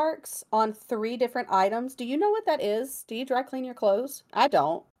cleaning marks on 3 different items. Do you know what that is? Do you dry clean your clothes? I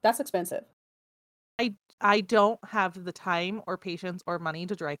don't. That's expensive. I don't have the time or patience or money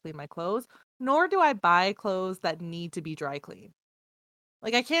to dry clean my clothes, nor do I buy clothes that need to be dry cleaned.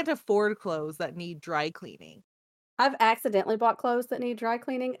 Like, I can't afford clothes that need dry cleaning. I've accidentally bought clothes that need dry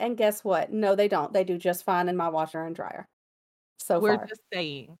cleaning, and guess what? No, they don't. They do just fine in my washer and dryer so We're far. just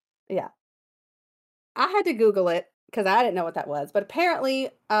saying. Yeah. I had to Google it because I didn't know what that was. But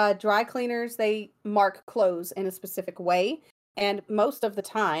apparently, dry cleaners, they mark clothes in a specific way. And most of the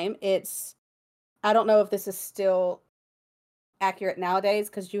time, I don't know if this is still accurate nowadays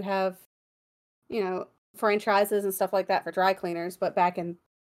because you have, franchises and stuff like that for dry cleaners. But back in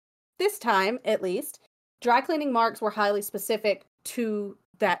this time, at least, dry cleaning marks were highly specific to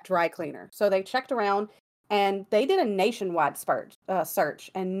that dry cleaner. So they checked around and they did a nationwide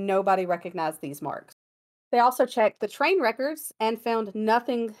search, and nobody recognized these marks. They also checked the train records and found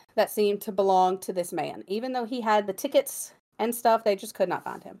nothing that seemed to belong to this man. Even though he had the tickets and stuff, they just could not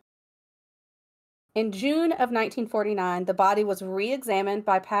find him. In June of 1949, the body was re examined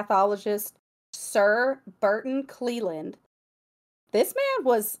by pathologist Sir Burton Cleland. This man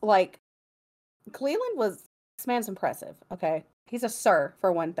was like, Cleland was, this man's impressive, okay? He's a sir,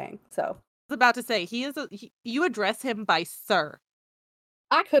 for one thing. So I was about to say, you address him by sir.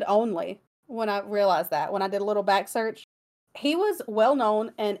 I could only, when I realized that, when I did a little back search, he was well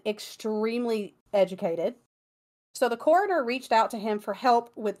known and extremely educated. So the coroner reached out to him for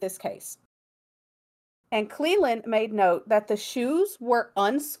help with this case. And Cleland made note that the shoes were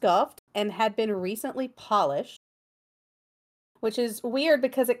unscuffed and had been recently polished. which is weird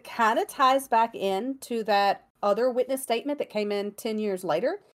because it kind of ties back in to that other witness statement that came in 10 years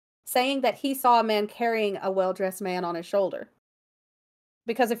later, saying that he saw a man carrying a well-dressed man on his shoulder.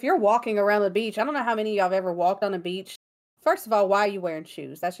 Because if you're walking around the beach, I don't know how many of y'all have ever walked on a beach. First of all, why are you wearing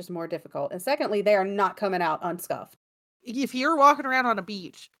shoes? That's just more difficult. And secondly, they are not coming out unscuffed. If you're walking around on a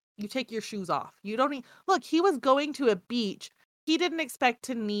beach, you take your shoes off. You don't need. Look, he was going to a beach. He didn't expect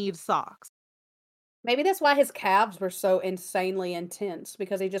to need socks. Maybe that's why his calves were so insanely intense,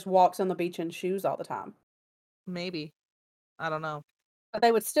 because he just walks on the beach in shoes all the time. Maybe. I don't know. But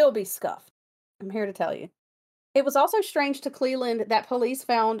they would still be scuffed. I'm here to tell you. It was also strange to Cleland that police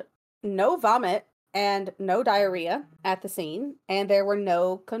found no vomit and no diarrhea at the scene, and there were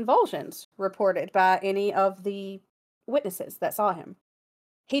no convulsions reported by any of the witnesses that saw him.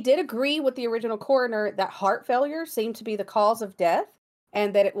 He did agree with the original coroner that heart failure seemed to be the cause of death,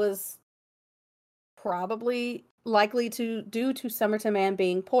 and that it was probably likely due to Somerton Man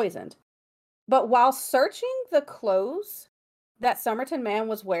being poisoned. But while searching the clothes that Somerton Man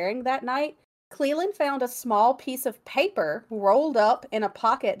was wearing that night, Cleland found a small piece of paper rolled up in a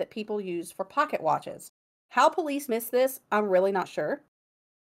pocket that people use for pocket watches. How police missed this, I'm really not sure.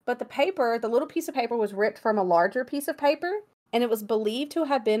 But the little piece of paper was ripped from a larger piece of paper, and it was believed to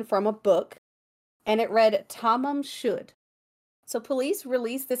have been from a book, and it read Tamam Shud. So police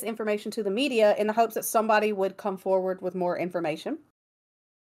released this information to the media in the hopes that somebody would come forward with more information.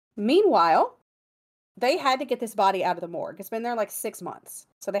 Meanwhile, they had to get this body out of the morgue. It's been there like 6 months.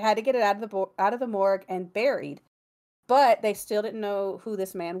 So they had to get it out of the morgue and buried. But they still didn't know who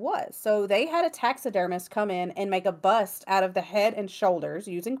this man was. So they had a taxidermist come in and make a bust out of the head and shoulders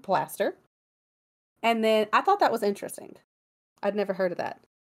using plaster. And then I thought that was interesting. I'd never heard of that.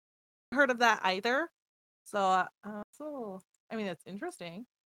 Heard of that either. So, I mean, that's interesting.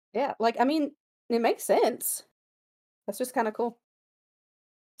 Yeah, it makes sense. That's just kind of cool.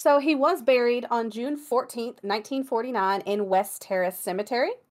 So he was buried on June 14th, 1949 in West Terrace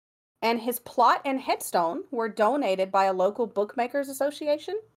Cemetery, and his plot and headstone were donated by a local bookmakers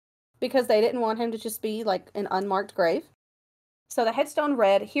association because they didn't want him to just be like an unmarked grave. So the headstone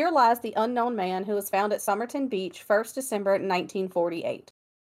read, "Here lies the unknown man who was found at Somerton Beach 1st December 1948.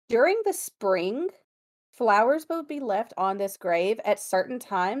 During the spring, flowers would be left on this grave at certain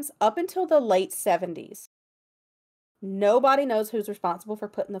times up until the late 70s. Nobody knows who's responsible for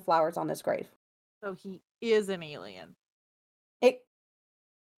putting the flowers on this grave." So he is an alien.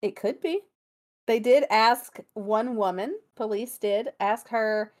 It could be. They did ask one woman, police did ask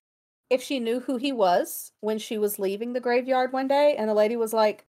her if she knew who he was when she was leaving the graveyard one day, and the lady was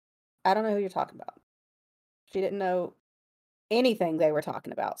like, "I don't know who you're talking about." She didn't know anything they were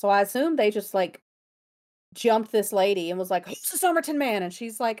talking about. So I assume they just like jumped this lady and was like, "Who's the Somerton Man?" And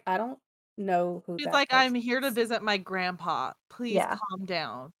she's like, "I don't know who She's that like, person I'm here to is." visit my grandpa. Please Yeah. calm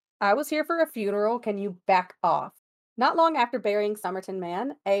down. "I was here for a funeral. Can you back off?" Not long after burying Somerton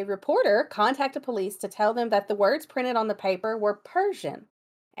Man, a reporter contacted police to tell them that the words printed on the paper were Persian,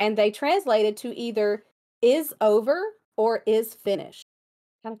 and they translated to either "is over" or "is finished."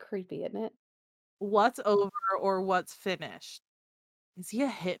 Kind of creepy, isn't it? What's over or what's finished? Is he a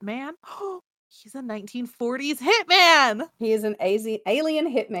hitman? Oh, he's a 1940s hitman! He is an alien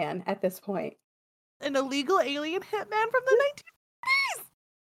hitman at this point, An illegal alien hitman from the 1940s!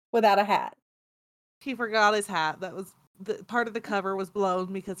 without a hat. He forgot his hat. That was the part of the cover was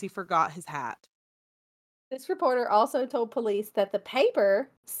blown because he forgot his hat. This reporter also told police that the paper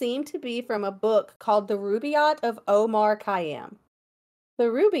seemed to be from a book called The Rubaiyat of Omar Khayyam. The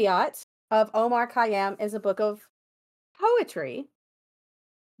Rubaiyat of Omar Khayyam is a book of poetry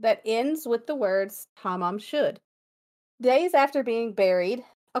that ends with the words Tamam Shud. Days after being buried,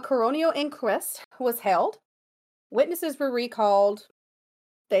 a coronial inquest was held. Witnesses were recalled.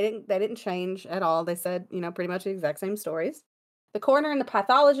 They didn't change at all. They said, pretty much the exact same stories. The coroner and the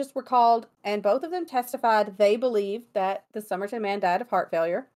pathologist were called, and both of them testified they believed that the Somerton Man died of heart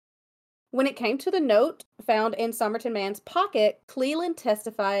failure. When it came to the note found in Somerton Man's pocket, Cleland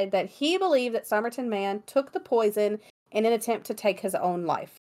testified that he believed that Somerton Man took the poison in an attempt to take his own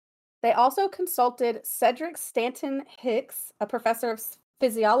life. They also consulted Cedric Stanton Hicks, a professor of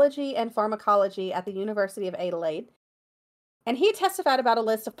physiology and pharmacology at the University of Adelaide, and he testified about a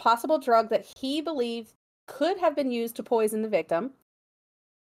list of possible drugs that he believed could have been used to poison the victim.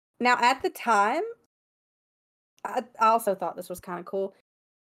 Now, at the time, I also thought this was kind of cool.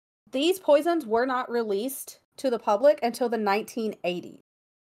 These poisons were not released to the public until the 1980s.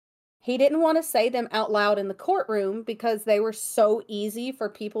 He didn't want to say them out loud in the courtroom because they were so easy for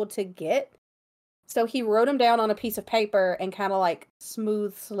people to get. So he wrote them down on a piece of paper and kind of like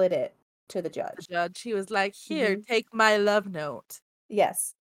smooth slid it to the The judge. judge, he was like, "Here, Mhm. take my love note.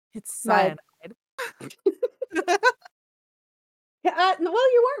 Yes. It's My cyanide." Yeah,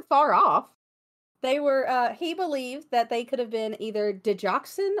 well, you weren't far off. They were, he believed that they could have been either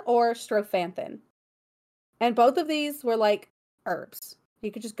digoxin or strophanthin. And both of these were like herbs.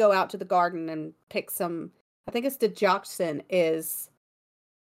 You could just go out to the garden and pick some. I think it's digoxin is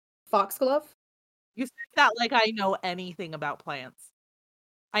foxglove. You said that like I know anything about plants.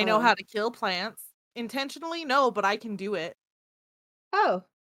 I know Oh. how to kill plants. Intentionally, no, but I can do it. Oh,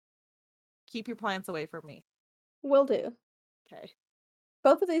 Keep your plants away from me. will do. Okay.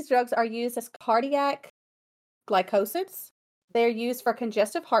 Both of these drugs are used as cardiac glycosides. They're used for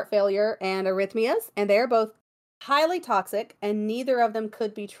congestive heart failure and arrhythmias, and they're both highly toxic, and neither of them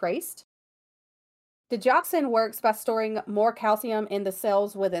could be traced. Digoxin works by storing more calcium in the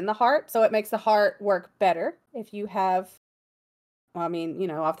cells within the heart, so it makes the heart work better if you have, well, I mean,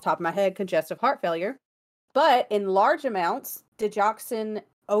 off the top of my head, congestive heart failure. But in large amounts, digoxin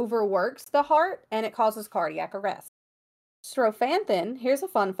overworks the heart and it causes cardiac arrest. Strophanthin, here's a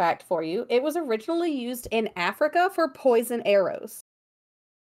fun fact for you. It was originally used in Africa for poison arrows.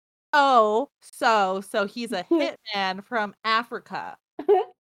 Oh, so he's a hitman from Africa.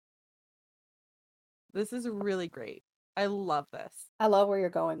 This is really great. I love this. I love where you're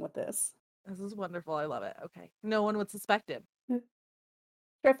going with this. This is wonderful. I love it. Okay. No one would suspect it.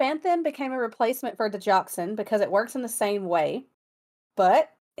 Strophanthin became a replacement for digoxin because it works in the same way, but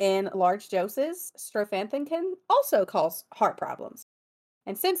in large doses, strophanthin can also cause heart problems.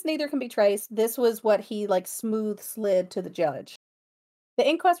 And since neither can be traced, this was what he like smooth slid to the judge. The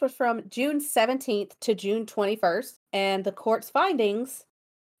inquest was from June 17th to June 21st, and the court's findings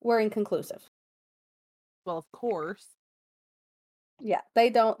were inconclusive. Well, of course. Yeah, they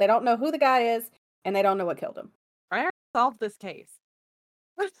don't know who the guy is and they don't know what killed him. I already solved this case.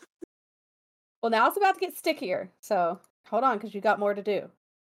 Well, now it's about to get stickier. So, hold on cuz you got more to do.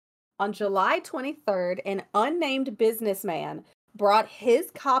 On July 23rd, an unnamed businessman brought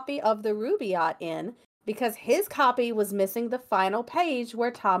his copy of the Rubaiyat in because his copy was missing the final page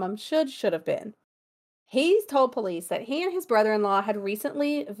where Tamam should have been. He's told police that he and his brother-in-law had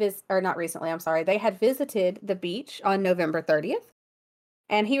recently or not recently, I'm sorry, they had visited the beach on November 30th.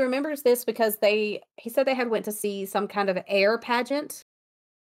 And he remembers this because he said they had went to see some kind of air pageant.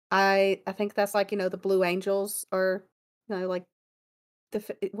 I think that's like, the Blue Angels or like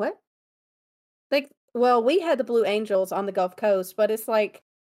what? Like, well, we had the Blue Angels on the Gulf Coast, but it's like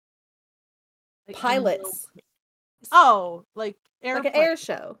Like the middle. pilots. It's Oh, like like an airplane. air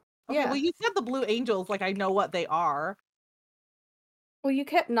show. Okay, well, Yeah. you said the Blue Angels, like I know what they are. Well, you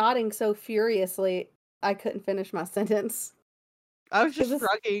kept nodding so furiously, I couldn't finish my sentence. I was just 'Cause it's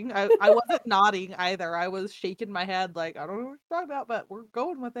shrugging. I wasn't nodding either. I was shaking my head like, I don't know what you're talking about, but we're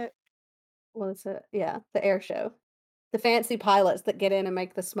going with it. well, it's the air show. The fancy pilots that get in and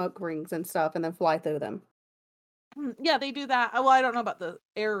make the smoke rings and stuff and then fly through them. Yeah, they do that. Well, I don't know about the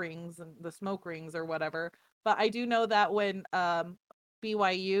air rings and the smoke rings or whatever, but I do know that when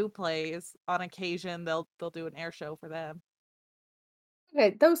BYU plays on occasion, they'll do an air show for them.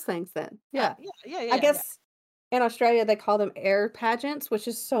 Okay, those things then. Yeah, Yeah. yeah, yeah, yeah, I yeah, yeah. guess in Australia they call them air pageants, which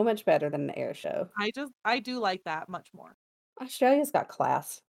is so much better than an air show. I do like that much more. Australia's got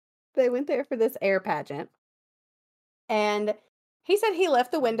class. They went there for this air pageant. And he said he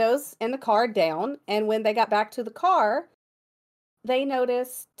left the windows in the car down. And when they got back to the car, they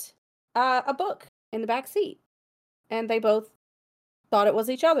noticed a book in the back seat. And they both thought it was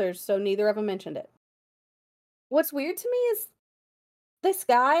each other's. So neither of them mentioned it. What's weird to me is this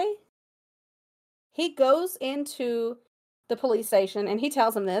guy, he goes into the police station and he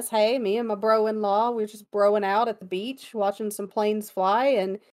tells them this. Hey, me and my bro in law, we're just broing out at the beach, watching some planes fly,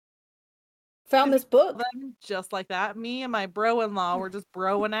 and found Did he this tell book. them just like that? Me and my bro-in-law were just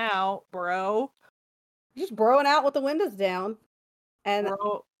broing out, bro. Just broing out with the windows down. And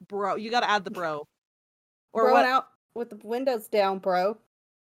Bro. You gotta add the bro. Or broing what? out with the windows down, bro.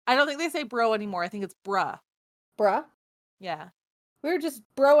 I don't think they say bro anymore. I think it's bruh. Bruh. Yeah. We were just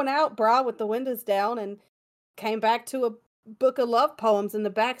broing out, brah, with the windows down and came back to a book of love poems in the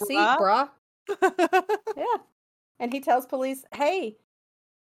back seat, Bruh. brah. Yeah. And he tells police, hey,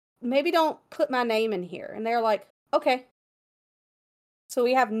 maybe don't put my name in here. And they're like, okay. So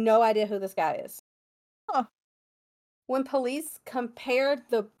we have no idea who this guy is. Huh. When police compared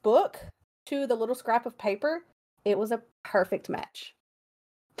the book to the little scrap of paper, it was a perfect match.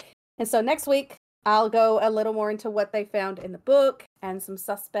 And so next week, I'll go a little more into what they found in the book and some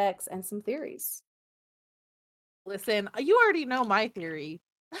suspects and some theories. Listen, you already know my theory.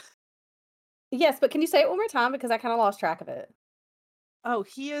 Yes, but can you say it one more time because I kind of lost track of it? Oh,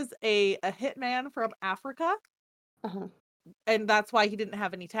 he is a hitman from Africa, Uh-huh. and that's why he didn't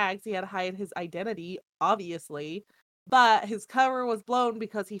have any tags. He had to hide his identity, obviously, but his cover was blown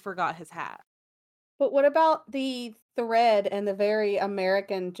because he forgot his hat. But what about the thread and the very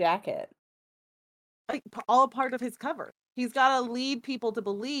American jacket? Like, all part of his cover. He's gotta lead people to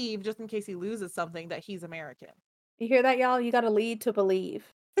believe, just in case he loses something, that he's American. You hear that, y'all? You gotta lead to believe.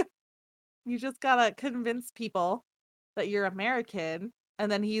 You just gotta convince people that you're American,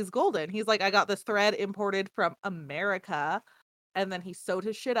 and then he's golden. He's like, "I got this thread imported from America," and then he sewed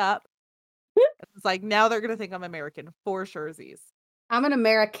his shit up. It's like, now they're gonna think I'm American for surezies. I'm an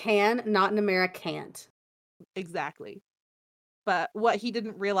American, not an Americant. Exactly. But what he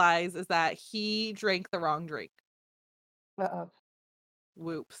didn't realize is that he drank the wrong drink. Uh-oh.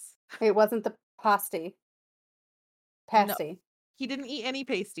 Whoops. It wasn't the No, pasty. he didn't eat any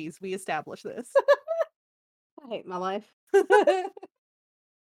pasties, we established this. I hate my life.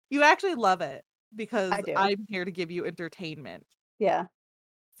 You actually love it I because do. I'm here to give you entertainment. Yeah.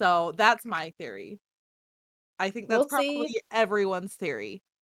 So, that's my theory. I think that's We'll see. probably everyone's theory.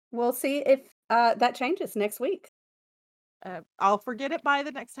 We'll see if that changes next week. I'll forget it by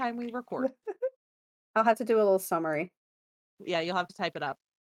the next time we record. I'll have to do a little summary. Yeah, you'll have to type it up.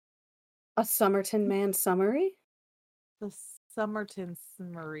 A Somerton Man summary? The Somerton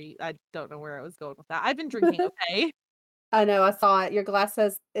Summary. I don't know where I was going with that. I've been drinking, okay? I know, I saw it. Your glass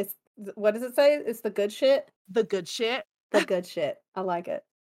says what does it say? It's the good shit? The good shit. The good shit. I like it.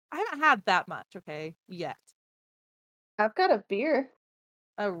 I haven't had that much, okay, yet. I've got a beer.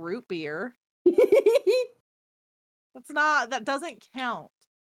 A root beer. I That doesn't count.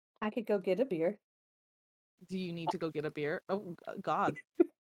 could go get a beer. Do you need to go get a beer? Oh, God.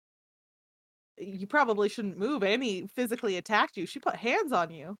 You probably shouldn't move. Annie physically attacked you. She put hands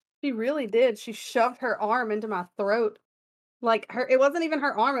on you. She really did. She shoved her arm into my throat. Like her it wasn't even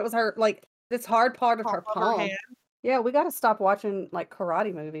her arm, it was her like this hard part of Palm her of her palm. hand. Yeah, we gotta stop watching like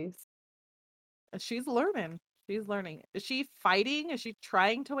karate movies. She's learning. She's learning. Is she fighting? Is she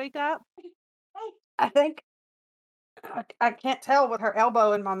trying to wake up? I think I can't tell with her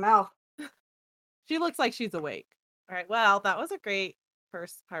elbow in my mouth. She looks like she's awake. All right. Well, that was a great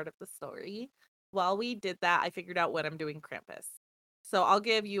first part of the story. While we did that, I figured out when I'm doing Krampus. So I'll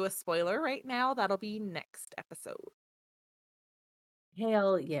give you a spoiler right now. That'll be next episode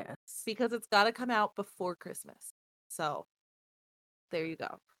Hell yes. because it's got to come out before Christmas. So there you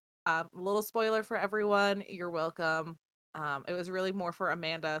go. A little spoiler for everyone. You're welcome. It was really more for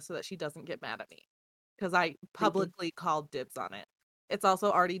Amanda so that she doesn't get mad at me because I Thank you. publicly called dibs on it. It's also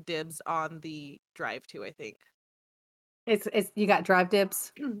already dibs on the drive too, I think. It's you got drive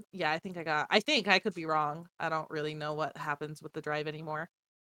dibs? Yeah, I could be wrong. I don't really know what happens with the drive anymore.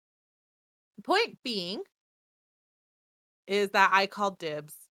 The point being is that I called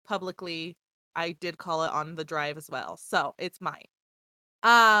dibs publicly. I did call it on the drive as well. So it's mine.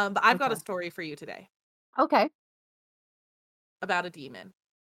 But I've got a Okay. story for you today Okay. about a demon.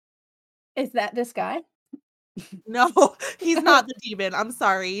 Is that this guy? No, he's not the demon. I'm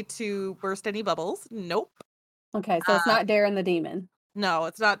sorry to burst any bubbles. Nope. Okay, so it's Uh, not Darren the demon. no,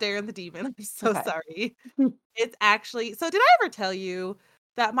 it's not Darren the demon. I'm so Okay. sorry. It's actually, so did I ever tell you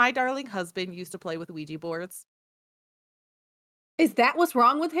that my darling husband used to play with Ouija boards? Is that what's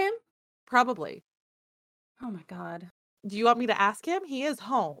wrong with him? Probably. Oh my god. Do you want me to ask him? He is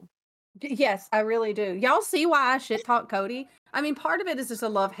home. Yes, I really do. Y'all see why I shit talk Cody? I mean, part of it is just a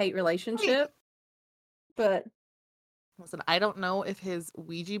love-hate Hey. relationship, but Listen, I don't know if his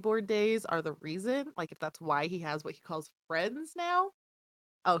Ouija board days are the reason, like if that's why he has what he calls friends now.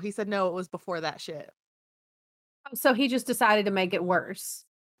 Oh, he said no, it was before that shit. so he just decided to make it worse.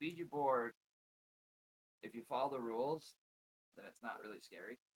 Ouija board, if you follow the rules, then it's not really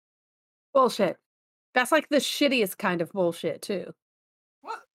scary. Bullshit. That's like the shittiest kind of bullshit too.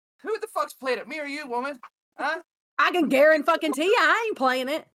 What? Who the fuck's played it? Me or you, woman? Huh? I can guarantee you I ain't playing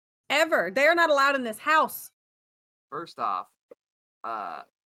it. Ever. They're not allowed in this house. First off,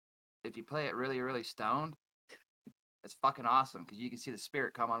 if you play it really, really stoned, it's fucking awesome because you can see the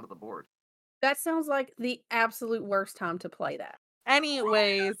spirit come onto the board. That sounds like the absolute worst time to play that.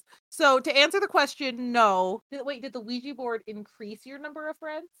 Anyways, so to answer the question, no. Did the Ouija board increase your number of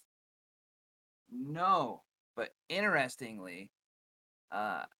friends? No, but interestingly,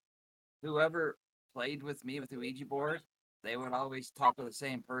 whoever played with me with the Ouija board, they would always talk to the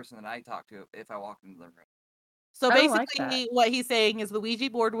same person that I talked to if I walked into the room. So I don't like basically, that. what he's saying is the Ouija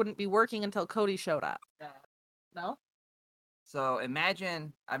board wouldn't be working until Cody showed up. No? So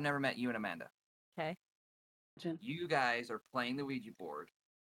imagine I've never met you and Amanda. Okay. You guys are playing the Ouija board,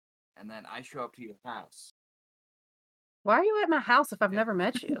 and then I show up to your house. Why are you at my house if I've never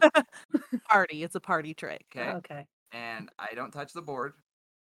met you? Party. It's a party trick. Okay. Okay. And I don't touch the board.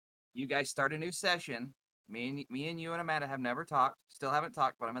 You guys start a new session. Me and you and Amanda have never talked. Still haven't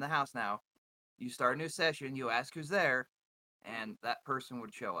talked, but I'm in the house now. You start a new session. You ask who's there, and that person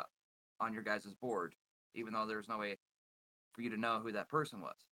would show up on your guys' board, even though there's no way for you to know who that person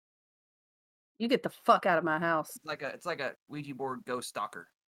was. You get the fuck out of my house. It's like a Ouija board ghost stalker.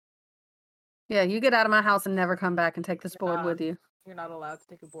 Yeah, you get out of my house and never come back and take this board with you. You're not allowed to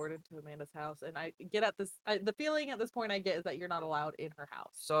take a board into Amanda's house, and I get at this. The feeling at this point I get is that you're not allowed in her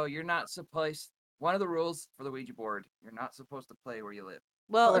house. So you're not supposed. One of the rules for the Ouija board: you're not supposed to play where you live.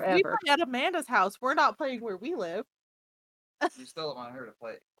 Well, if we Forever. play at Amanda's house, we're not playing where we live. You still don't want her to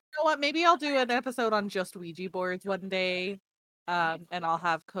play. You know what? Maybe I'll do an episode on just Ouija boards one day, and I'll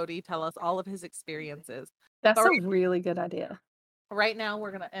have Cody tell us all of his experiences. That's Sorry. a really good idea. Right now,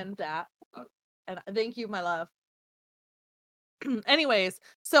 we're gonna end that. And thank you, my love. Anyways,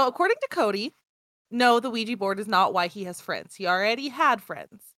 so according to Cody, no, the Ouija board is not why he has friends. He already had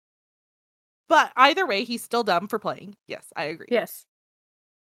friends. But either way, he's still dumb for playing. Yes, I agree. Yes.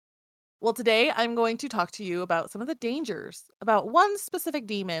 Well, today I'm going to talk to you about some of the dangers about one specific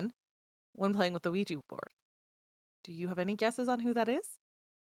demon when playing with the Ouija board. Do you have any guesses on who that is?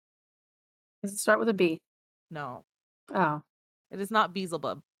 Does it start with a B? No, Oh. it is not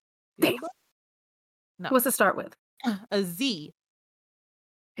Beelzebub. Damn. Beelzebub? No. What's it start with? A Z.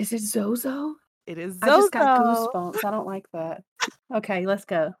 Is it Zozo? It is Zozo. I just got goosebumps. I don't like that. Okay, let's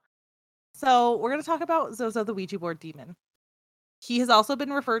go. So we're going to talk about Zozo, the Ouija board demon. He has also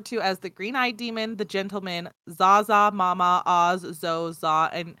been referred to as the Green-Eyed Demon, the Gentleman, Zaza, Mama, Oz, Zoza,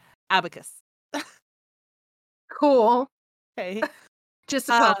 and Abacus. Cool. Okay. Just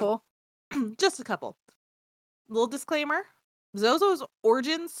a couple. Just a couple. Little disclaimer. Zozo's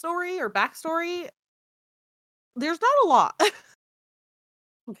origin story or backstory, there's not a lot.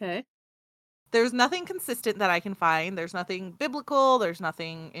 Okay. There's nothing consistent that I can find. There's nothing biblical. There's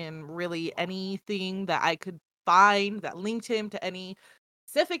nothing in really anything that I could find that linked him to any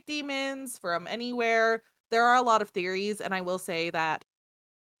specific demons from anywhere. There are a lot of theories, and I will say that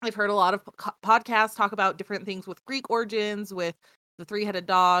I've heard a lot of podcasts talk about different things with Greek origins, with the three-headed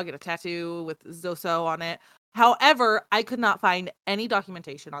dog and a tattoo with Zoso on it. However, I could not find any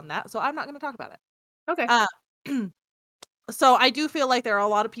documentation on that, so I'm not going to talk about it. Okay. So I do feel like there are a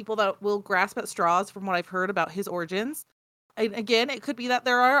lot of people that will grasp at straws from what I've heard about his origins. And again, it could be that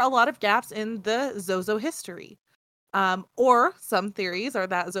there are a lot of gaps in the Zozo history. Or some theories are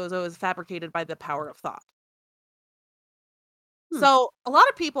that Zozo is fabricated by the power of thought. So a lot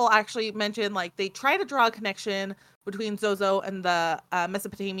of people actually mention, like, they try to draw a connection between Zozo and the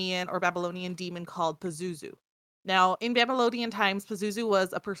Mesopotamian or Babylonian demon called Pazuzu. Now, in Babylonian times, Pazuzu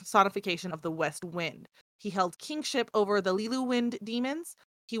was a personification of the West Wind. He held kingship over the Lilu Wind demons.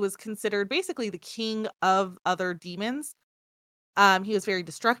 He was considered basically the king of other demons. He was very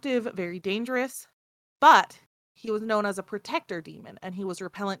destructive, very dangerous, but he was known as a protector demon, and he was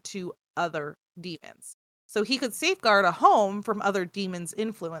repellent to other demons. So he could safeguard a home from other demons'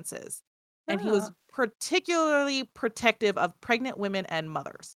 influences. And he was particularly protective of pregnant women and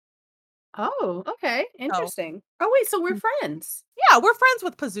mothers. Oh, okay. Interesting. Oh, wait, so we're friends. Yeah, we're friends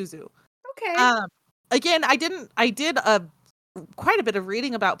with Pazuzu. Okay. Again, I did quite a bit of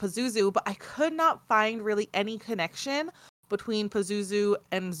reading about Pazuzu, but I could not find really any connection between Pazuzu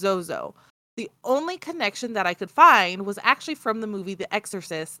and Zozo. The only connection that I could find was actually from the movie The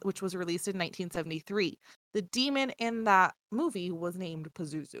Exorcist, which was released in 1973. The demon in that movie was named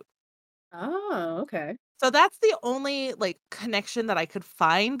Pazuzu. Oh, okay. So that's the only, like, connection that I could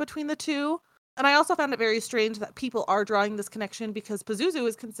find between the two. And I also found it very strange that people are drawing this connection because Pazuzu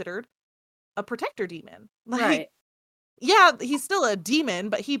is considered a protector demon. Like, Right. yeah, he's still a demon,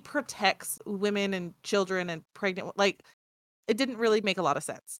 but he protects women and children and pregnant. Like, it didn't really make a lot of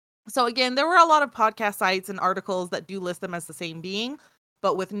sense. So again, there were a lot of podcast sites and articles that do list them as the same being,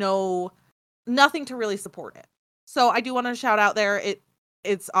 but with nothing to really support it. So I do want to shout out there.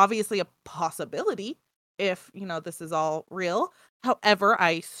 It's obviously a possibility if, this is all real. However,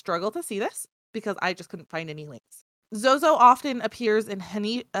 I struggle to see this because I just couldn't find any links. Zozo often appears in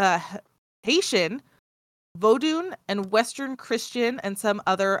Haitian, Vodun, and Western Christian and some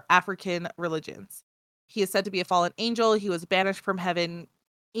other African religions. He is said to be a fallen angel. He was banished from heaven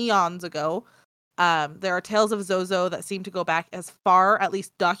eons ago. There are tales of Zozo that seem to go back as far, at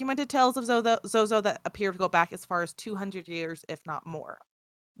least documented tales of Zozo that appear to go back as far as 200 years, if not more.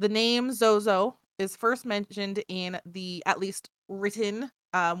 The name Zozo is first mentioned in the, at least written,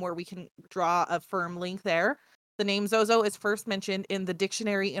 where we can draw a firm link there. The name Zozo is first mentioned in the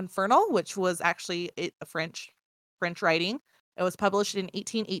Dictionary Infernal, which was actually a French French writing. It was published in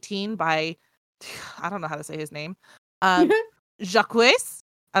 1818 by, I don't know how to say his name, Jacques.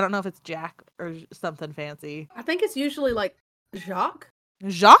 I don't know if it's Jack or something fancy. I think it's usually like Jacques.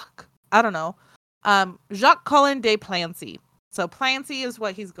 Jacques? I don't know. Jacques Collin de Plancy. So Plancy is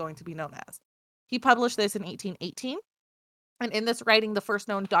what he's going to be known as. He published this in 1818. And in this writing, the first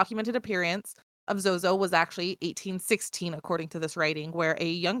known documented appearance of Zozo was actually 1816, according to this writing, where a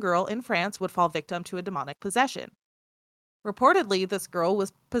young girl in France would fall victim to a demonic possession. Reportedly, this girl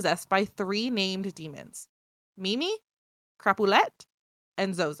was possessed by 3 named demons: Mimi, Crapoulette,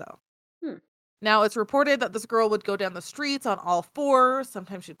 and Zozo. Now, it's reported that this girl would go down the streets on all 4.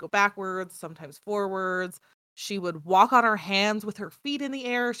 Sometimes she'd go backwards, sometimes forwards. She would walk on her hands with her feet in the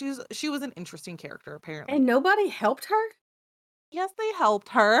air. She was an interesting character, apparently. And nobody helped her? Yes, they helped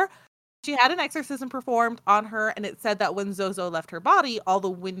her. She had an exorcism performed on her, and it said that when Zozo left her body, all the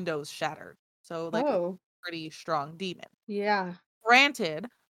windows shattered. So, like, a pretty strong demon. Yeah. Granted,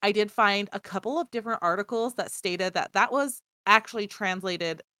 I did find a couple of different articles that stated that that was actually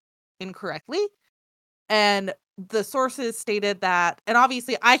translated incorrectly. And the sources stated that, and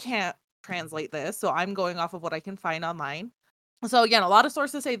obviously I can't translate this, so I'm going off of what I can find online. So again, a lot of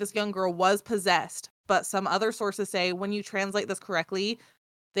sources say this young girl was possessed, but some other sources say when you translate this correctly,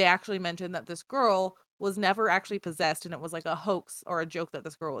 they actually mention that this girl was never actually possessed and it was like a hoax or a joke that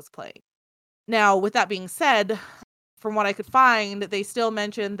this girl was playing. Now, with that being said, from what I could find, they still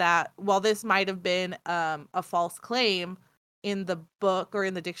mentioned that while this might have been a false claim in the book or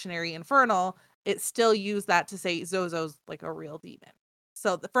in the dictionary Infernal, it still used that to say Zozo's like a real demon.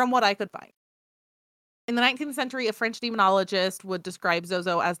 So from what I could find. In the 19th century, a French demonologist would describe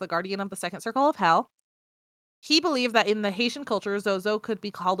Zozo as the guardian of the second circle of hell. He believed that in the Haitian culture, Zozo could be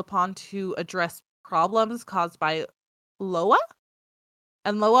called upon to address problems caused by Loa.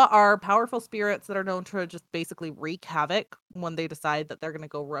 And Loa are powerful spirits that are known to just basically wreak havoc when they decide that they're going to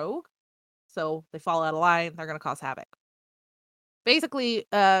go rogue. So they fall out of line, they're going to cause havoc. Basically,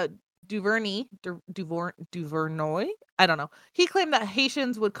 Duvernoy, I don't know. He claimed that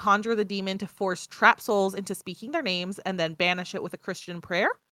Haitians would conjure the demon to force trapped souls into speaking their names and then banish it with a Christian prayer.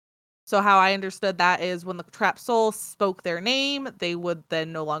 So how I understood that is when the trapped soul spoke their name, they would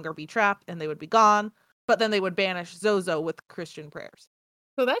then no longer be trapped and they would be gone. But then they would banish Zozo with Christian prayers.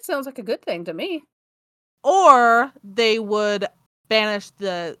 So that sounds like a good thing to me. Or they would banish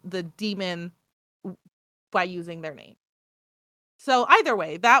the demon by using their name. So either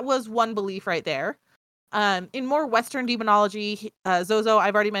way, that was one belief right there. In more Western demonology, Zozo,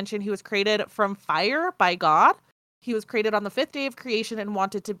 I've already mentioned, he was created from fire by God. He was created on the 5th day of creation and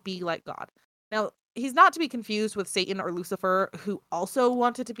wanted to be like God. Now, he's not to be confused with Satan or Lucifer, who also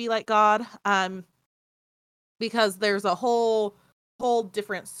wanted to be like God, because there's a whole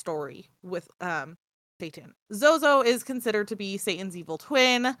different story with Satan. Zozo is considered to be Satan's evil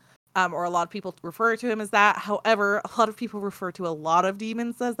twin, or a lot of people refer to him as that. However, a lot of people refer to a lot of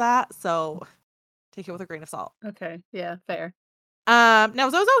demons as that, so take it with a grain of salt. Okay, yeah, fair. Now,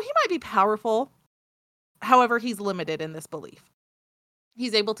 Zozo, he might be powerful. However, he's limited in this belief.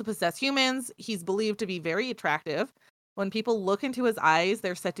 He's able to possess humans. He's believed to be very attractive. When people look into his eyes,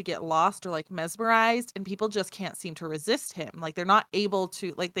 they're said to get lost or like mesmerized, and people just can't seem to resist him. Like they're not able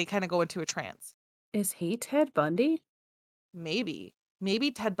to, like they kind of go into a trance. Is he Ted Bundy? Maybe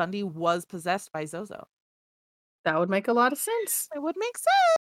Ted Bundy was possessed by Zozo. That would make a lot of sense. It would make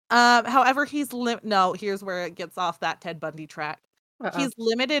sense. However, no, here's where it gets off that Ted Bundy track. He's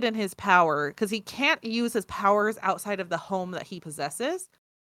limited in his power because he can't use his powers outside of the home that he possesses.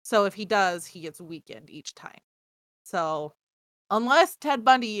 So if he does, he gets weakened each time. So unless Ted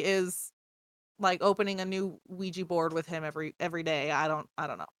Bundy is like opening a new Ouija board with him every day, I don't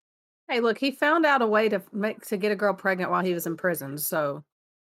know. Hey, look, he found out a way to get a girl pregnant while he was in prison, so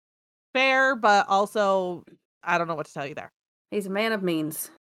fair, but also I don't know what to tell you there. He's a man of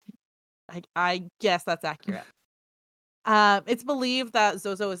means. I guess that's accurate. It's believed that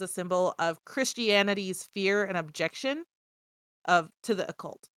Zozo is a symbol of Christianity's fear and objection to the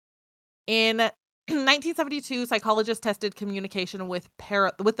occult. In 1972, psychologists tested communication with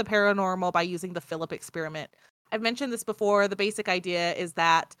the paranormal by using the Philip experiment. I've mentioned this before. The basic idea is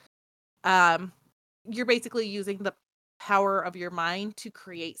that you're basically using the power of your mind to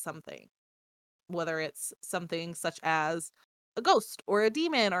create something, whether it's something such as a ghost or a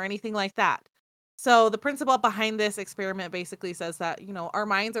demon or anything like that. So the principle behind this experiment basically says that, our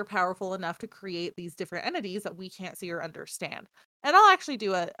minds are powerful enough to create these different entities that we can't see or understand. And I'll actually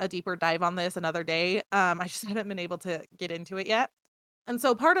do a deeper dive on this another day. I just haven't been able to get into it yet. And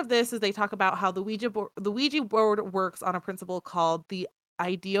so part of this is they talk about how the Ouija board works on a principle called the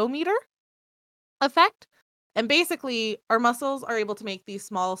ideometer effect. And basically, our muscles are able to make these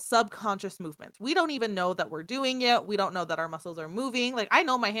small subconscious movements. We don't even know that we're doing it. We don't know that our muscles are moving. Like, I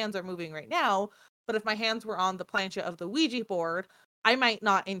know my hands are moving right now, but if my hands were on the plancha of the Ouija board, I might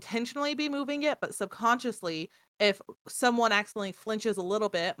not intentionally be moving it, but subconsciously, if someone accidentally flinches a little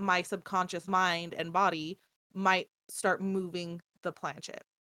bit, my subconscious mind and body might start moving the plancha,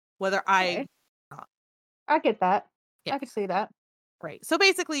 whether Okay. not. I get that. Yeah. I can see that. Right. So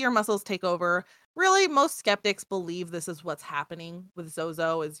basically your muscles take over. Really, most skeptics believe this is what's happening with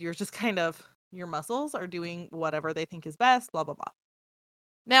Zozo is you're just kind of your muscles are doing whatever they think is best, blah blah blah.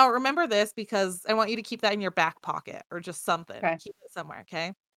 Now remember this because I want you to keep that in your back pocket or just something. Okay. Keep it somewhere,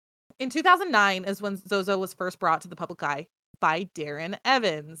 okay? In 2009 is when Zozo was first brought to the public eye by Darren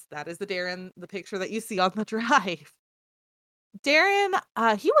Evans. That is the picture that you see on the drive. Darren,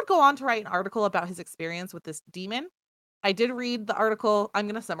 he would go on to write an article about his experience with this demon. I did read the article. I'm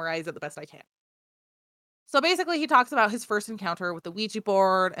going to summarize it the best I can. So basically, he talks about his first encounter with the Ouija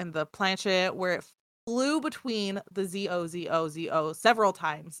board and the planchette, where it flew between the ZOZOZO several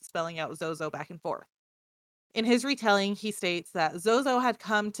times, spelling out Zozo back and forth. In his retelling, he states that Zozo had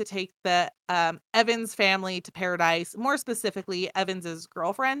come to take the Evans family to paradise, more specifically, Evans's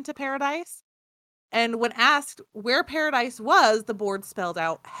girlfriend to paradise. And when asked where paradise was, the board spelled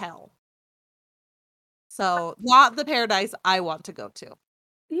out hell. So, not the paradise I want to go to.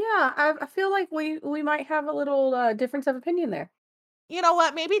 Yeah, I feel like we might have a little difference of opinion there. You know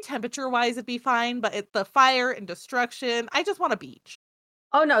what? Maybe temperature-wise it'd be fine, but it's the fire and destruction. I just want a beach.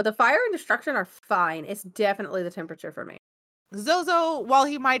 Oh no, the fire and destruction are fine. It's definitely the temperature for me. Zozo, while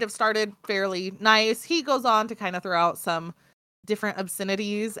he might have started fairly nice, he goes on to kind of throw out some different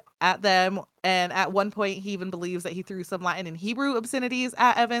obscenities at them. And at one point, he even believes that he threw some Latin and Hebrew obscenities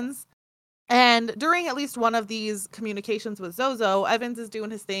at Evans. And during at least one of these communications with Zozo, Evans is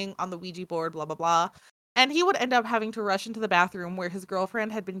doing his thing on the Ouija board, blah, blah, blah. And he would end up having to rush into the bathroom where his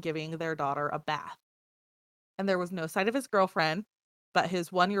girlfriend had been giving their daughter a bath. And there was no sight of his girlfriend, but his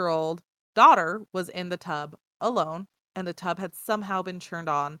 1-year-old daughter was in the tub alone. And the tub had somehow been turned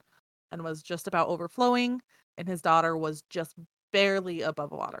on and was just about overflowing. And his daughter was just barely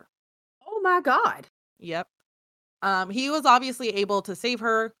above water. Oh my God. Yep. He was obviously able to save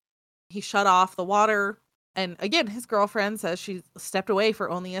her. He shut off the water. And again, his girlfriend says she stepped away for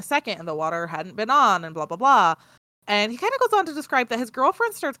only a second and the water hadn't been on and blah, blah, blah. And he kind of goes on to describe that his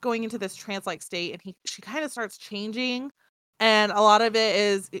girlfriend starts going into this trance-like state and she kind of starts changing. And a lot of it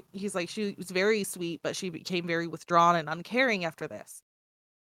is, he's like, she was very sweet, but she became very withdrawn and uncaring after this.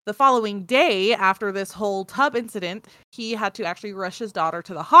 The following day, after this whole tub incident, he had to actually rush his daughter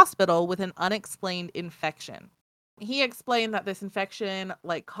to the hospital with an unexplained infection. He explained that this infection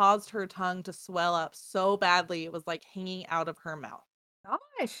caused her tongue to swell up so badly it was like hanging out of her mouth.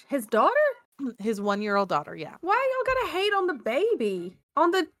 Gosh, his daughter? His 1-year-old daughter, yeah. Why y'all gotta hate on the baby?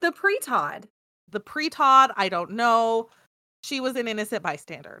 On the pre-Todd? The pre-Todd, I don't know. She was an innocent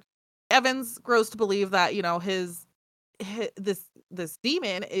bystander. Evans grows to believe that, this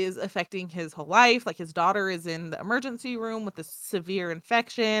demon is affecting his whole life. Like his daughter is in the emergency room with this severe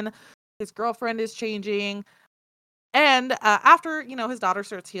infection. His girlfriend is changing. And after, his daughter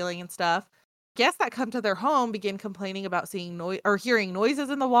starts healing and stuff, guests that come to their home begin complaining about seeing noise or hearing noises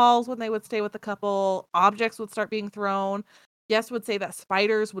in the walls when they would stay with the couple. Objects would start being thrown. Guests would say that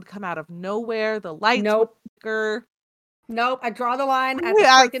spiders would come out of nowhere. The lights would flicker. Nope. I draw the line at the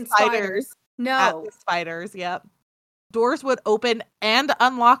freaking spiders. No. At the spiders, yep. Doors would open and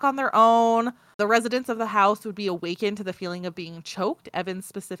unlock on their own. The residents of the house would be awakened to the feeling of being choked. Evans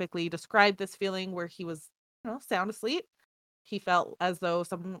specifically described this feeling where he was sound asleep. He felt as though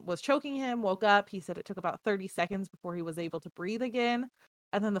someone was choking him, woke up. He said it took about 30 seconds before he was able to breathe again.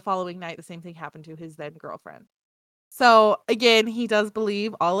 And then the following night, the same thing happened to his then girlfriend. So again, he does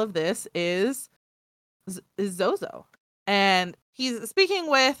believe all of this is Zozo. And he's speaking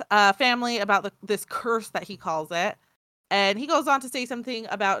with a family about this curse that he calls it. And he goes on to say something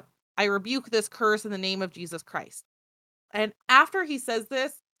about, I rebuke this curse in the name of Jesus Christ. And after he says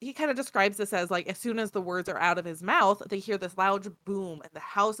this, he kind of describes this as as soon as the words are out of his mouth, they hear this loud boom and the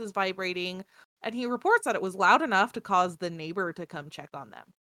house is vibrating. And he reports that it was loud enough to cause the neighbor to come check on them.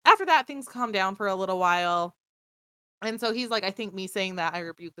 After that, things calm down for a little while. And so he's like, I think me saying that I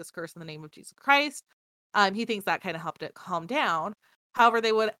rebuke this curse in the name of Jesus Christ, he thinks that kind of helped it calm down. However,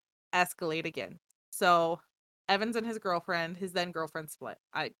 they would escalate again. So Evans and his then girlfriend split.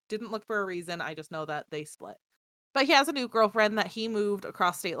 I didn't look for a reason. I just know that they split. But he has a new girlfriend that he moved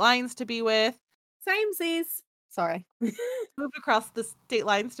across state lines to be with. Samesies. Sorry. Moved across the state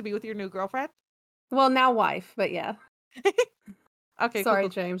lines to be with your new girlfriend? Well, now wife, but yeah. Okay. Sorry, cool.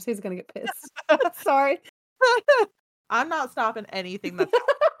 James. He's going to get pissed. Sorry. I'm not stopping anything that's out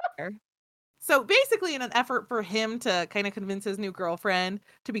there. So basically, in an effort for him to kind of convince his new girlfriend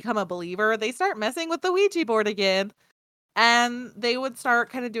to become a believer, they start messing with the Ouija board again. And they would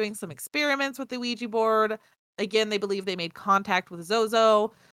start kind of doing some experiments with the Ouija board. Again, they believe they made contact with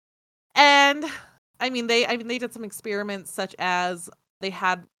Zozo. And they did some experiments such as they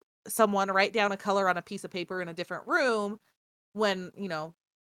had someone write down a color on a piece of paper in a different room when,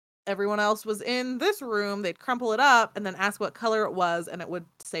 everyone else was in this room. They'd crumple it up and then ask what color it was, and it would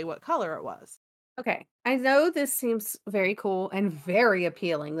say what color it was. Okay. I know this seems very cool and very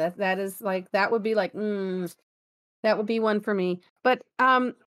appealing. That is like that would be like, that would be one for me. But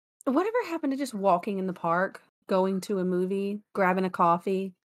whatever happened to just walking in the park, going to a movie, grabbing a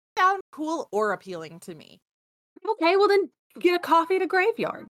coffee? Sound cool or appealing to me. Okay, well then get a coffee at a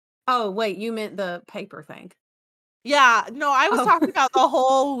graveyard. Oh, wait, you meant the paper thing. Yeah, no, I was Oh. talking about the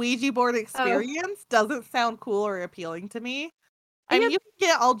whole Ouija board experience. Doesn't sound cool or appealing to me. I mean, Yeah. you can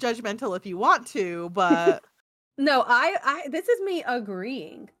get all judgmental if you want to, but No, I this is me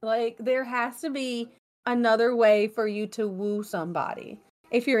agreeing. Like there has to be another way for you to woo somebody.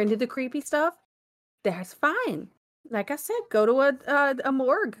 If you're into the creepy stuff, that's fine. Like I said, go to a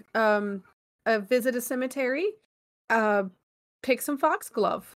morgue, visit a cemetery, uh, pick some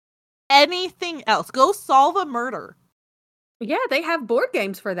foxglove. anything else. Go solve a murder. Yeah, they have board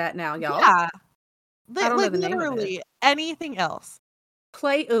games for that now, y'all. Yeah. I don't know the name of it. Literally anything else.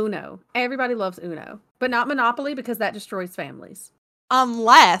 Play Uno. Everybody loves Uno, but not Monopoly because that destroys families.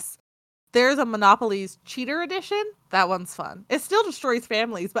 Unless there's a Monopoly's Cheater Edition. That one's fun. It still destroys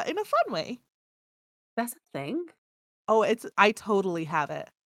families, but in a fun way. That's a thing. Oh, I totally have it.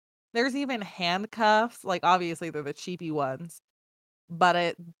 There's even handcuffs. Like, obviously, they're the cheapy ones, but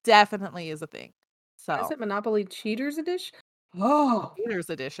it definitely is a thing. So, Is it Monopoly Cheaters Edition? Oh, Cheaters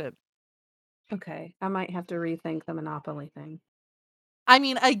Edition. okay. I might have to rethink the Monopoly thing. I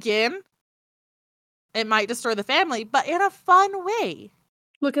mean, again, it might destroy the family, but in a fun way.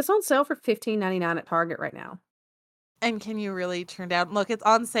 Look, it's on sale for $15.99 at Target right now. And can you really turn down? Look, it's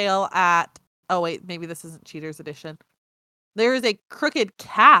on sale at. Oh wait, maybe this isn't Cheaters Edition. There is a Crooked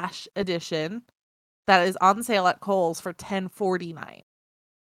Cash edition that is on sale at Kohl's for $10.49.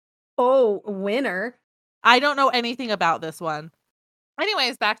 Oh, winner. I don't know anything about this one.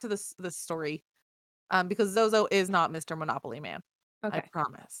 Anyways, back to this story. Because Zozo is not Mr. Monopoly Man. Okay. I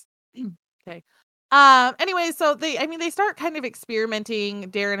promise. Okay. Anyway, so they start kind of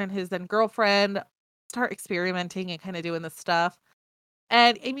experimenting. Darren and his then girlfriend start experimenting and kind of doing this stuff.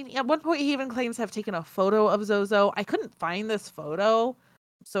 And I mean, at one point he even claims to have taken a photo of Zozo. I couldn't find this photo.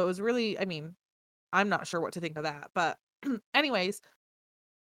 So it was really, I mean, I'm not sure what to think of that. But anyways,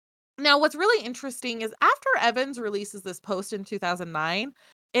 now what's really interesting is after Evans releases this post in 2009,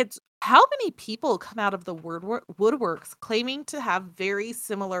 it's how many people come out of the woodworks claiming to have very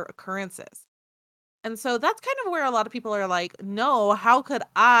similar occurrences. And so that's kind of where a lot of people are like, no, how could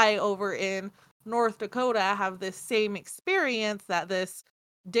I over in North Dakota have this same experience that this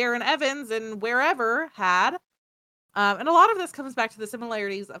Darren Evans and wherever had? And a lot of this comes back to the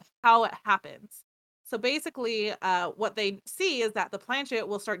similarities of how it happens. So basically, what they see is that the planchette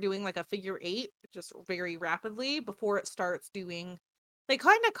will start doing like a figure 8 just very rapidly before it starts doing. They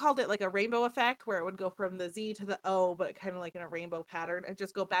kind of called it like a rainbow effect where it would go from the Z to the O, but kind of like in a rainbow pattern and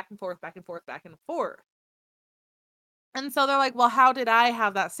just go back and forth, back and forth, back and forth. And so they're like, well, how did I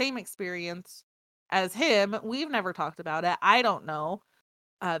have that same experience as him? We've never talked about it. I don't know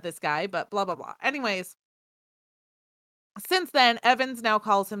this guy, but blah, blah, blah. Anyways, since then, Evans now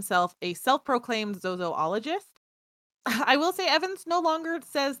calls himself a self-proclaimed Zozoologist. I will say Evans no longer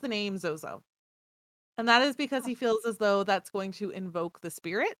says the name Zozo. And that is because he feels as though that's going to invoke the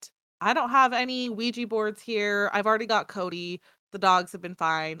spirit. I don't have any Ouija boards here. I've already got Cody. The dogs have been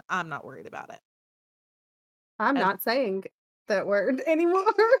fine. I'm not worried about it. I'm not saying that word anymore.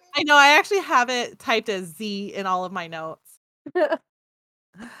 I know. I actually have it typed as Z in all of my notes.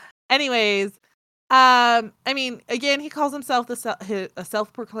 Anyways, I mean, again, he calls himself a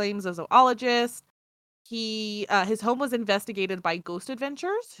self-proclaimed Zozoologist. His home was investigated by Ghost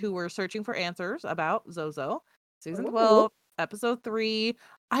Adventures, who were searching for answers about Zozo. Season 12, episode 3.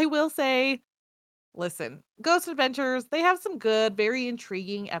 I will say, listen, Ghost Adventures, they have some good, very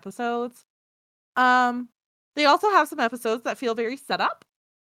intriguing episodes. They also have some episodes that feel very set up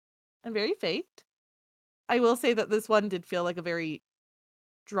and very faked. I will say that this one did feel like a very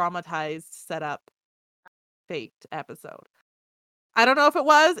dramatized, set up, faked episode. I don't know if it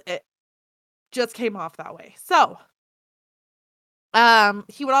was. It just came off that way. So,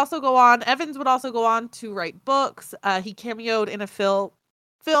 he would also go on. Evans would also go on to write books. He cameoed in a film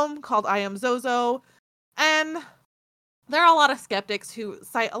called I Am Zozo. And there are a lot of skeptics who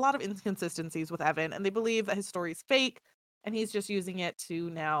cite a lot of inconsistencies with Evan, and they believe that his story is fake and he's just using it to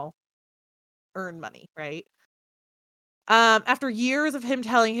now earn money, right? After years of him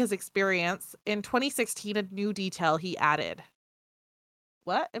telling his experience, in 2016, a new detail he added.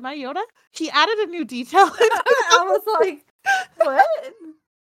 What? Am I Yoda? He added a new detail. I was like, what?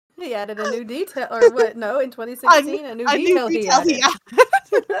 He added a new detail, or what? No, in 2016, a new detail he added.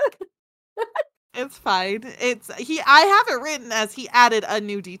 It's fine. I have it written as he added a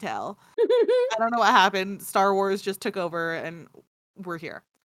new detail. I don't know what happened. Star Wars just took over and we're here.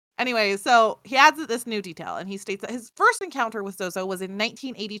 Anyway, so he adds this new detail, and he states that his first encounter with Zozo was in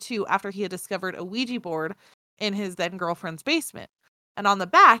 1982 after he had discovered a Ouija board in his then girlfriend's basement. And on the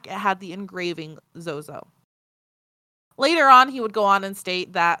back, it had the engraving Zozo. Later on, he would go on and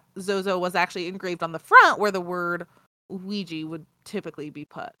state that Zozo was actually engraved on the front where the word Ouija would typically be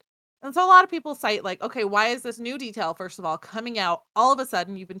put. And so a lot of people cite, like, okay, why is this new detail, first of all, coming out all of a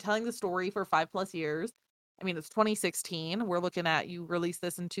sudden? You've been telling the story for 5+ years. I mean, it's 2016. We're looking at, you released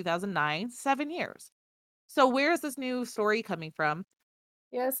this in 2009, 7 years. So where is this new story coming from?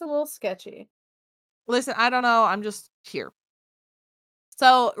 Yeah, it's a little sketchy. Listen, I don't know. I'm just here.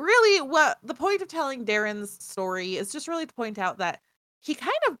 So really, what the point of telling Darren's story is just really to point out that he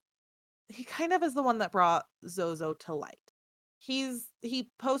kind of is the one that brought Zozo to light. He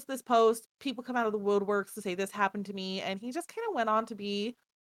posts this post, people come out of the woodworks to say this happened to me, and he just kind of went on to be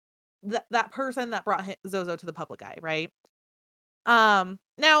that person that brought Zozo to the public eye, right?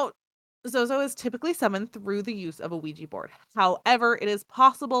 Now Zozo is typically summoned through the use of a Ouija board. However, it is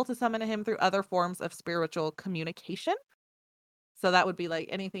possible to summon him through other forms of spiritual communication. So that would be like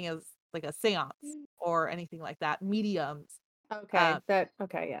anything as like a seance or anything like that, mediums. Okay,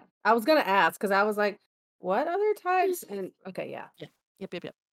 okay, yeah. I was gonna ask because I was like, what other types? And okay, yeah.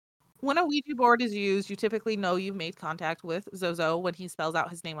 Yep. When a Ouija board is used, you typically know you've made contact with Zozo when he spells out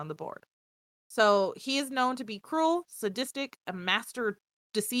his name on the board. So he is known to be cruel, sadistic, a master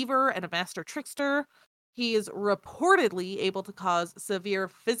deceiver, and a master trickster. He is reportedly able to cause severe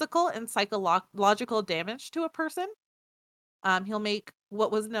physical and psychological damage to a person. He'll make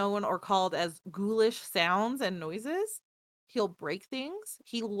what was known or called as ghoulish sounds and noises. He'll break things.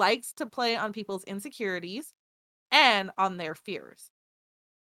 He likes to play on people's insecurities and on their fears.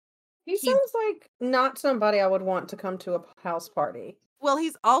 He sounds like not somebody I would want to come to a house party. Well,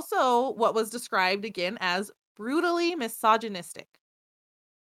 he's also what was described again as brutally misogynistic.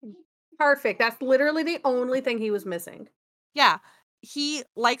 Perfect. That's literally the only thing he was missing. Yeah. He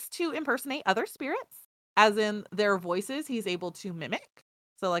likes to impersonate other spirits, as in their voices he's able to mimic.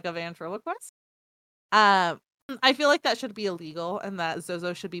 So like a ventriloquist. I feel like that should be illegal and that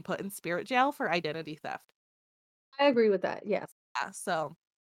Zozo should be put in spirit jail for identity theft. I agree with that, yes. Yeah, so.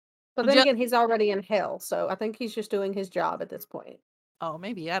 But then again, he's already in hell, so I think he's just doing his job at this point. Oh,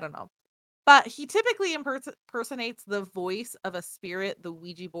 maybe, I don't know. But he typically impersonates the voice of a spirit the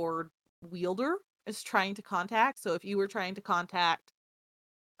Ouija board wielder is trying to contact. So if you were trying to contact,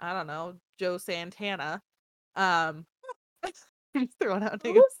 I don't know, Joe Santana, he's throwing out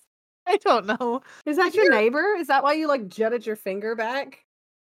names. I don't know. Is that your neighbor? Is that why you like jutted your finger back?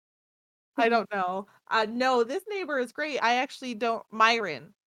 I don't know. No, this neighbor is great. I actually don't.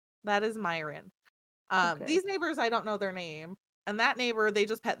 Myron. That is Myron. Okay. These neighbors, I don't know their name. And that neighbor, they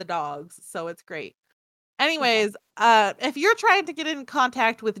just pet the dogs. So it's great. Anyways, if you're trying to get in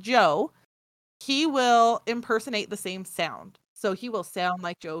contact with Joe, he will impersonate the same sound. So he will sound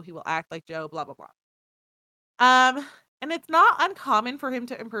like Joe. He will act like Joe, blah, blah, blah. And it's not uncommon for him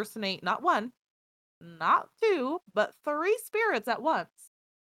to impersonate not one, not two, but 3 spirits at once.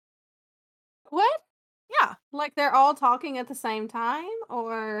 What? Yeah. Like they're all talking at the same time,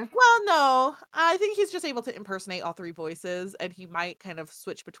 or? Well, no. I think he's just able to impersonate all 3 voices, and he might kind of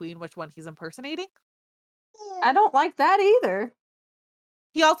switch between which one he's impersonating. I don't like that either.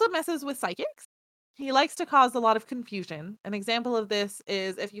 He also messes with psychics. He likes to cause a lot of confusion. An example of this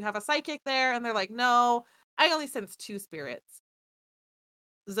is if you have a psychic there and they're like, no, I only sense 2 spirits.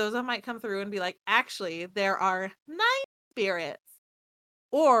 Zozo might come through and be like, actually, there are 9 spirits.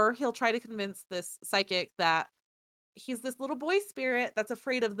 Or he'll try to convince this psychic that he's this little boy spirit that's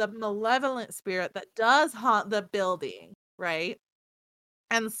afraid of the malevolent spirit that does haunt the building, right?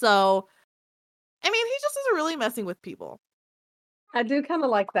 And so, I mean, he just is really messing with people. I do kind of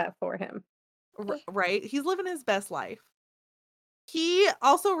like that for him. Right? He's living his best life. He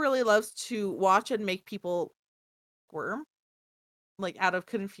also really loves to watch and make people squirm, like out of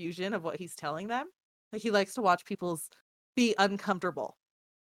confusion of what he's telling them. Like he likes to watch people be uncomfortable.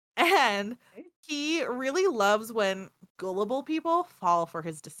 And he really loves when gullible people fall for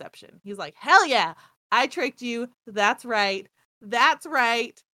his deception. He's like, hell yeah, I tricked you. That's right. That's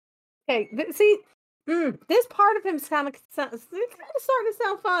right. Okay, see, this part of him's kind of starting to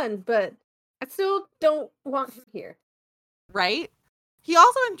sound fun, but I still don't want him here. Right? He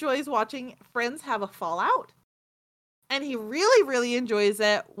also enjoys watching friends have a fallout. And he really, really enjoys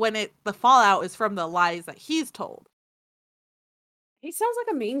it when the fallout is from the lies that he's told. He sounds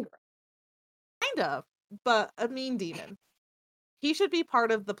like a mean girl. Kind of, but a mean demon. He should be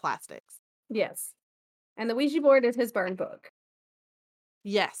part of the plastics. Yes. And the Ouija board is his burn book.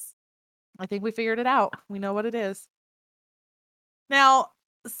 Yes. I think we figured it out. We know what it is. Now,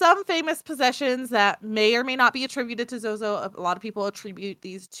 some famous possessions that may or may not be attributed to Zozo, a lot of people attribute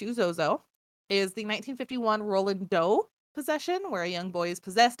these to Zozo, is the 1951 Roland Doe possession, where a young boy is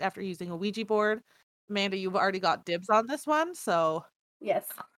possessed after using a Ouija board. Amanda, you've already got dibs on this one, so Yes.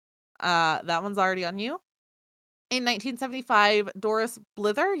 that one's already on you. In 1975, Doris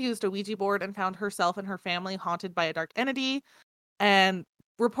Blither used a Ouija board and found herself and her family haunted by a dark entity, and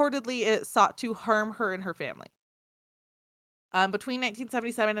reportedly it sought to harm her and her family. Between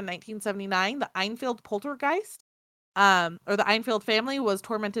 1977 and 1979, the Einfield poltergeist, or the Einfield family, was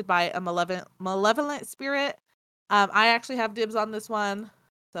tormented by a malevolent spirit. I actually have dibs on this one,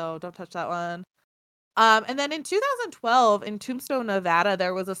 so don't touch that one. And then in 2012, in Tombstone, Nevada,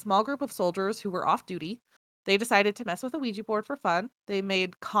 there was a small group of soldiers who were off duty. They decided to mess with a Ouija board for fun. They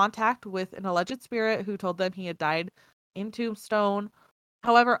made contact with an alleged spirit who told them he had died in Tombstone.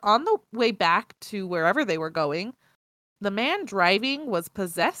 However, on the way back to wherever they were going, the man driving was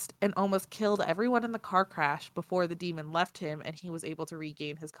possessed and almost killed everyone in the car crash before the demon left him and he was able to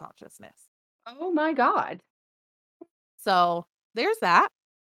regain his consciousness. Oh my God. So there's that.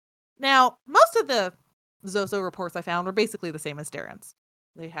 Now, most of the Zozo reports I found were basically the same as Darren's.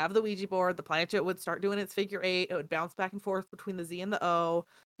 They have the Ouija board, the planchette would start doing its figure 8, it would bounce back and forth between the Z and the O,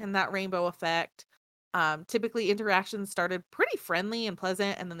 and that rainbow effect. Typically interactions started pretty friendly and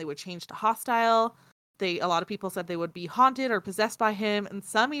pleasant, and then they would change to hostile. A lot of people said they would be haunted or possessed by him, and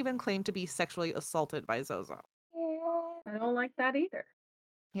some even claimed to be sexually assaulted by Zozo. I don't like that either.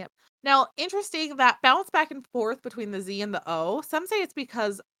 Yep. Now, interesting, that bounce back and forth between the Z and the O, some say it's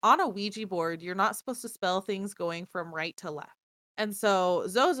because on a Ouija board, you're not supposed to spell things going from right to left. And so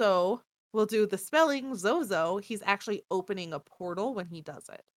Zozo will do the spelling Zozo. He's actually opening a portal when he does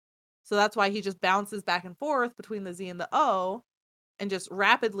it. So that's why he just bounces back and forth between the Z and the O and just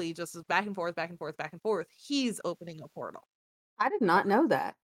rapidly just back and forth, back and forth, back and forth. He's opening a portal. I did not know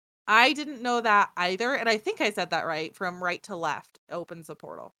that. I didn't know that either. And I think I said that right. From right to left opens a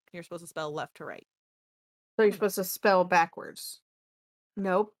portal. You're supposed to spell left to right. So you're supposed to spell backwards.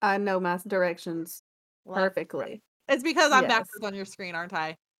 Nope. I know my directions perfectly. It's because I'm Yes. backwards on your screen, aren't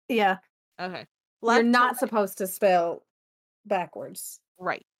I? Yeah. Okay. You're Left to not right. supposed to spell backwards.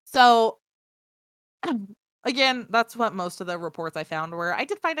 Right. So again, that's what most of the reports I found were. I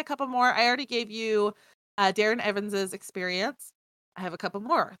did find a couple more. I already gave you Darren Evans's experience. I have a couple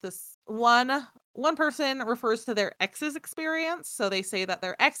more. This one person refers to their ex's experience. So they say that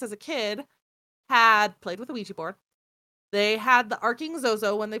their ex as a kid had played with a Ouija board. They had the arcing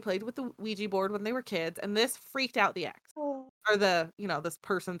Zozo when they played with the Ouija board when they were kids, and this freaked out the ex, or this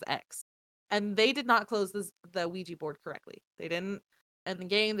person's ex. And they did not close the Ouija board correctly. They didn't end the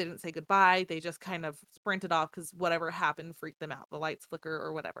game. They didn't say goodbye. They just kind of sprinted off because whatever happened freaked them out. The lights flicker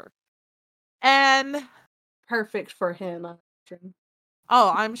or whatever. And Perfect for him.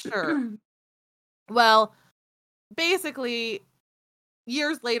 I'm sure. Well, basically,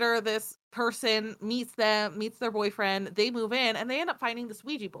 years later, this person meets their boyfriend. They move in, and they end up finding this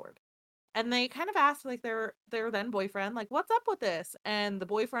Ouija board. And they kind of ask like their then boyfriend, like, "What's up with this?" And the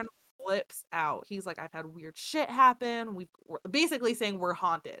boyfriend flips out. He's like, "I've had weird shit happen. We're basically saying we're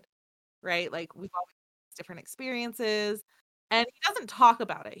haunted, right? Like we've always had different experiences." And he doesn't talk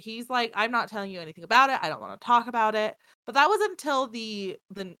about it. He's like, "I'm not telling you anything about it. I don't want to talk about it." But that was until the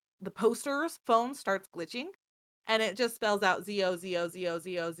poster's phone starts glitching, and it just spells out Z-O, Z-O, Z-O,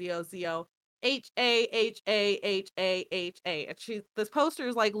 Z-O, Z-O, Z-O, H-A, H-A, H-A, H-A. And this poster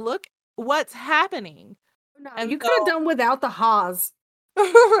is like, "Look what's happening." No, And you could have done without the Haas.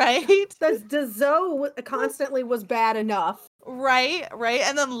 Right? The Zoe constantly was bad enough. Right.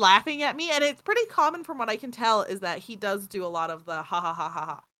 And then laughing at me. And it's pretty common from what I can tell is that he does do a lot of the ha ha ha ha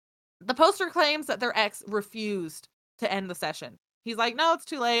ha. The poster claims that their ex refused to end the session. He's like, "No, it's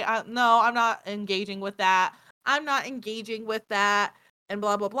too late. No, I'm not engaging with that. I'm not engaging with that." And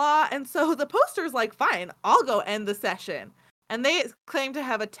blah, blah, blah. And so the poster's like, "Fine, I'll go end the session." And they claim to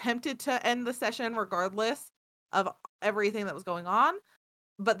have attempted to end the session regardless of everything that was going on.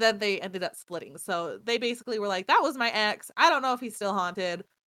 But then they ended up splitting. So they basically were like, "That was my ex. I don't know if he's still haunted.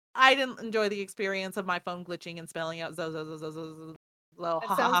 I didn't enjoy the experience of my phone glitching and spelling out zo, That ha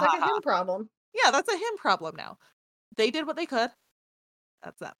ha sounds ha like ha a ha. him problem. Yeah, that's a him problem now. They did what they could.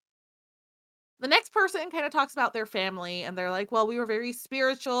 That's that. The next person kind of talks about their family, and they're like, well, we were very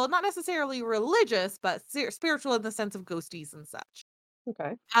spiritual, not necessarily religious, but spiritual in the sense of ghosties and such.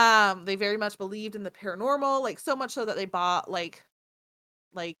 Okay. They very much believed in the paranormal, like so much so that they bought like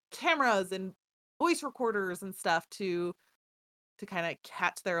cameras and voice recorders and stuff to kind of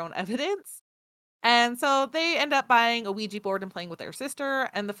catch their own evidence. And so they end up buying a Ouija board and playing with their sister.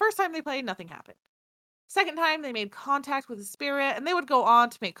 And the first time they played, nothing happened. Second time, they made contact with a spirit, and they would go on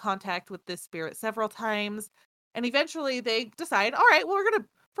to make contact with this spirit several times. And eventually, they decide, all right, well, we're going to,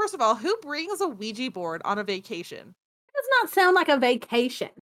 first of all, who brings a Ouija board on a vacation? Does not sound like a vacation.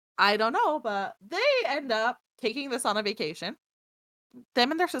 I don't know, but they end up taking this on a vacation.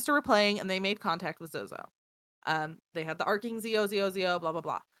 Them and their sister were playing, and they made contact with Zozo. They had the arcing Zio, Zio, Zio, blah, blah,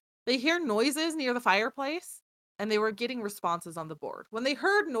 blah. They hear noises near the fireplace, and they were getting responses on the board. When they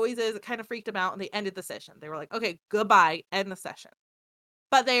heard noises, it kind of freaked them out, and they ended the session. They were like, okay, goodbye, end the session.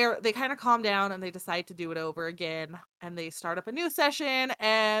 But they kind of calm down, and they decide to do it over again, and they start up a new session,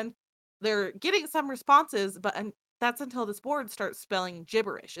 and they're getting some responses, but that's until this board starts spelling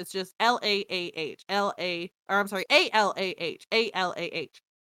gibberish. It's just LAAH, LA, or I'm sorry, ALAH, ALAH,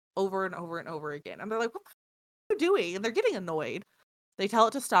 over and over and over again. And they're like, what are you doing? And they're getting annoyed. They tell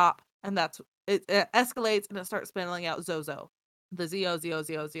it to stop, and it escalates, and it starts spelling out Zozo, the Zio, Zio,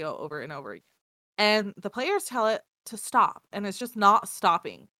 Zio, Zio, over and over again. And the players tell it to stop, and it's just not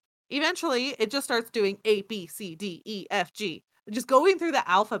stopping. Eventually, it just starts doing A, B, C, D, E, F, G, just going through the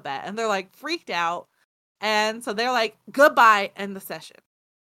alphabet, and they're like freaked out. And so they're like, goodbye, end the session.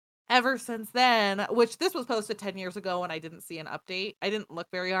 Ever since then, which this was posted 10 years ago and I didn't see an update. I didn't look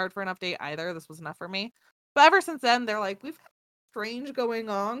very hard for an update either. This was enough for me. But ever since then, they're like, we've had strange going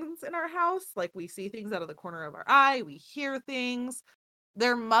ons in our house. Like we see things out of the corner of our eye, we hear things.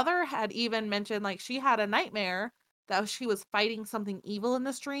 Their mother had even mentioned like she had a nightmare that she was fighting something evil in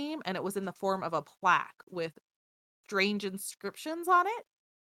this dream, and it was in the form of a plaque with strange inscriptions on it.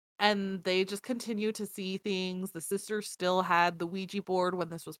 And they just continue to see things. The sister still had the Ouija board when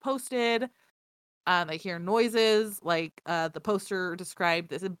this was posted. They hear noises, like the poster described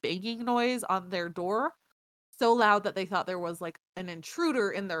this banging noise on their door, so loud that they thought there was like an intruder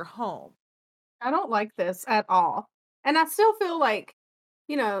in their home. I don't like this at all. And I still feel like,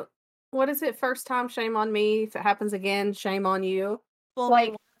 you know, what is it? First time, shame on me. If it happens again, shame on you. Fool me Like,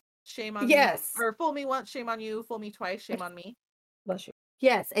 once, shame on me. yes. Or fool me once, shame on you. Fool me twice, shame on me. Bless you.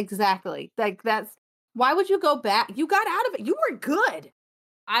 Yes, exactly. Like that's why would you go back? You got out of it. You were good.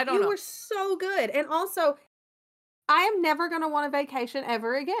 I don't You know. were so good. And also, I am never going to want a vacation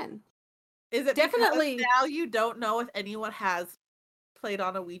ever again. Is it Definitely. because now you don't know if anyone has played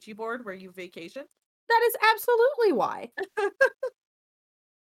on a Ouija board where you vacation? That is absolutely why.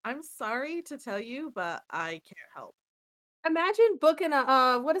 I'm sorry to tell you, but I can't help. Imagine booking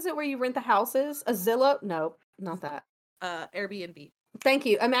a what is it where you rent the houses? A Zillow? No, not that. Airbnb. Thank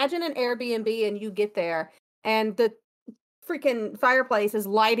you. Imagine an Airbnb and you get there and the freaking fireplace is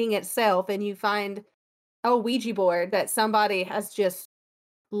lighting itself and you find a Ouija board that somebody has just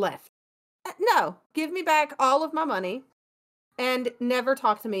left. No, give me back all of my money and never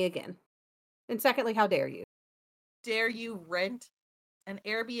talk to me again. And secondly, how dare you? Dare you rent an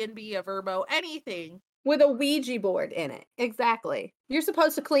Airbnb, a Verbo, anything? With a Ouija board in it. Exactly. You're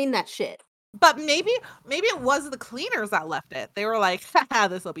supposed to clean that shit. But maybe it was the cleaners that left it. They were like, haha,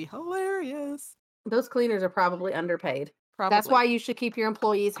 this will be hilarious. Those cleaners are probably underpaid. Probably. That's why you should keep your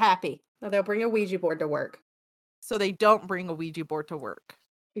employees happy. They'll bring a Ouija board to work. So they don't bring a Ouija board to work.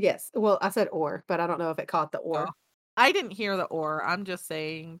 Yes. Well, I said or, but I don't know if it caught the or. Oh, I didn't hear the or. I'm just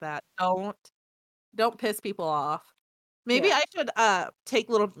saying that don't piss people off. Maybe Yeah. I should take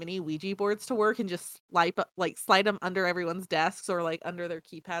little mini Ouija boards to work and just slide them under everyone's desks or like under their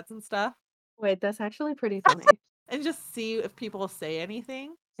keypads and stuff, Wait, that's actually pretty funny. and just see if people say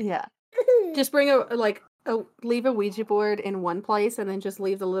anything. Yeah. Just bring leave a Ouija board in one place and then just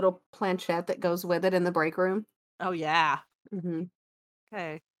leave the little planchette that goes with it in the break room. Oh yeah. Mm-hmm.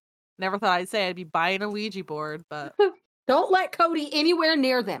 Okay. Never thought I'd say I'd be buying a Ouija board, but Don't let Cody anywhere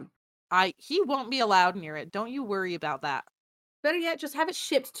near them. he won't be allowed near it. Don't you worry about that. Better yet, just have it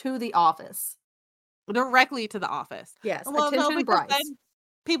shipped to the office. Directly to the office. Yes. Well, no, Attention, because Bryce. then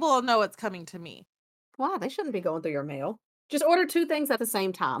people will know it's coming to me. Wow, they shouldn't be going through your mail. Just order two things at the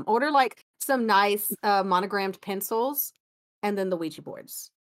same time. Order like some nice monogrammed pencils and then the Ouija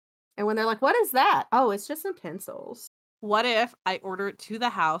boards. And when they're like, what is that? Oh, it's just some pencils. What if I order it to the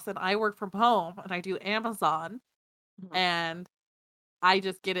house and I work from home and I do Amazon Mhm. and I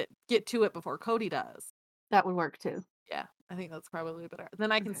just get to it before Cody does. That would work too. Yeah, I think that's probably better.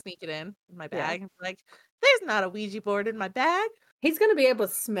 Then I can Okay. sneak it in my Yeah. bag and be like, "There's not a Ouija board in my bag." He's gonna be able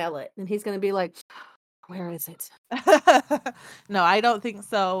to smell it, and he's gonna be like, "Where is it?" No, I don't think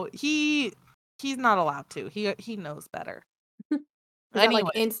so. He's not allowed to. He knows better. Is that Anyway,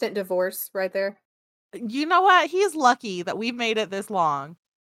 like instant divorce right there? you know what? He's lucky that we've made it this long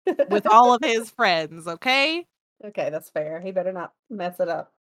with all of his friends, okay? Okay, that's fair. He better not mess it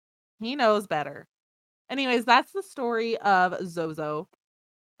up. He knows better. Anyways, that's the story of Zozo.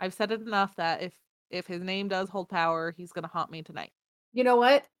 I've said it enough that if his name does hold power, he's gonna haunt me tonight. You know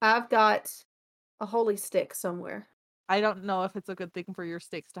what? I've got a holy stick somewhere. I don't know if it's a good thing for your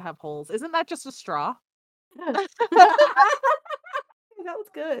sticks to have holes. Isn't that just a straw? That was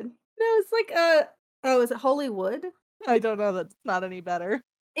good. No, it's like is it holy wood? I don't know. That's not any better.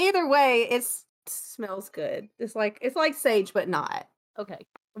 Either way, it smells good. It's like sage, but not. Okay.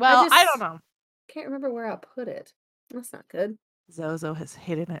 Well, I just- don't know. Can't remember where I put it. That's not good. Zozo has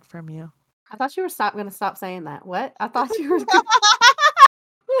hidden it from you. I thought you were gonna stop saying that. What? I thought you were.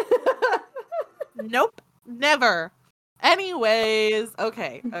 Nope. Never. Anyways,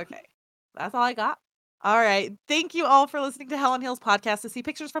 okay. That's all I got. All right. Thank you all for listening to Hell on Heels Podcast. To see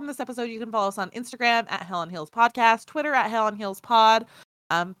pictures from this episode, you can follow us on Instagram at Hell on Heels Podcast, Twitter at Hell on Heels Pod,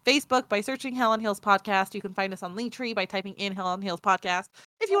 Facebook by searching Hell on Heels Podcast. You can find us on Linktree by typing in Hell on Heels Podcast.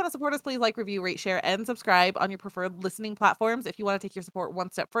 If you want to support us, please like, review, rate, share, and subscribe on your preferred listening platforms. If you want to take your support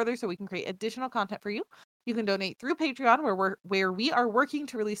one step further so we can create additional content for you, you can donate through Patreon, where we are working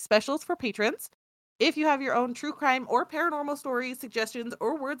to release specials for patrons. If you have your own true crime or paranormal stories, suggestions,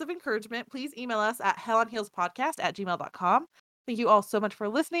 or words of encouragement, please email us at hellonheelspodcast@gmail.com. Thank you all so much for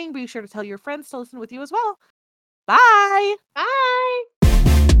listening. Be sure to tell your friends to listen with you as well. Bye! Bye.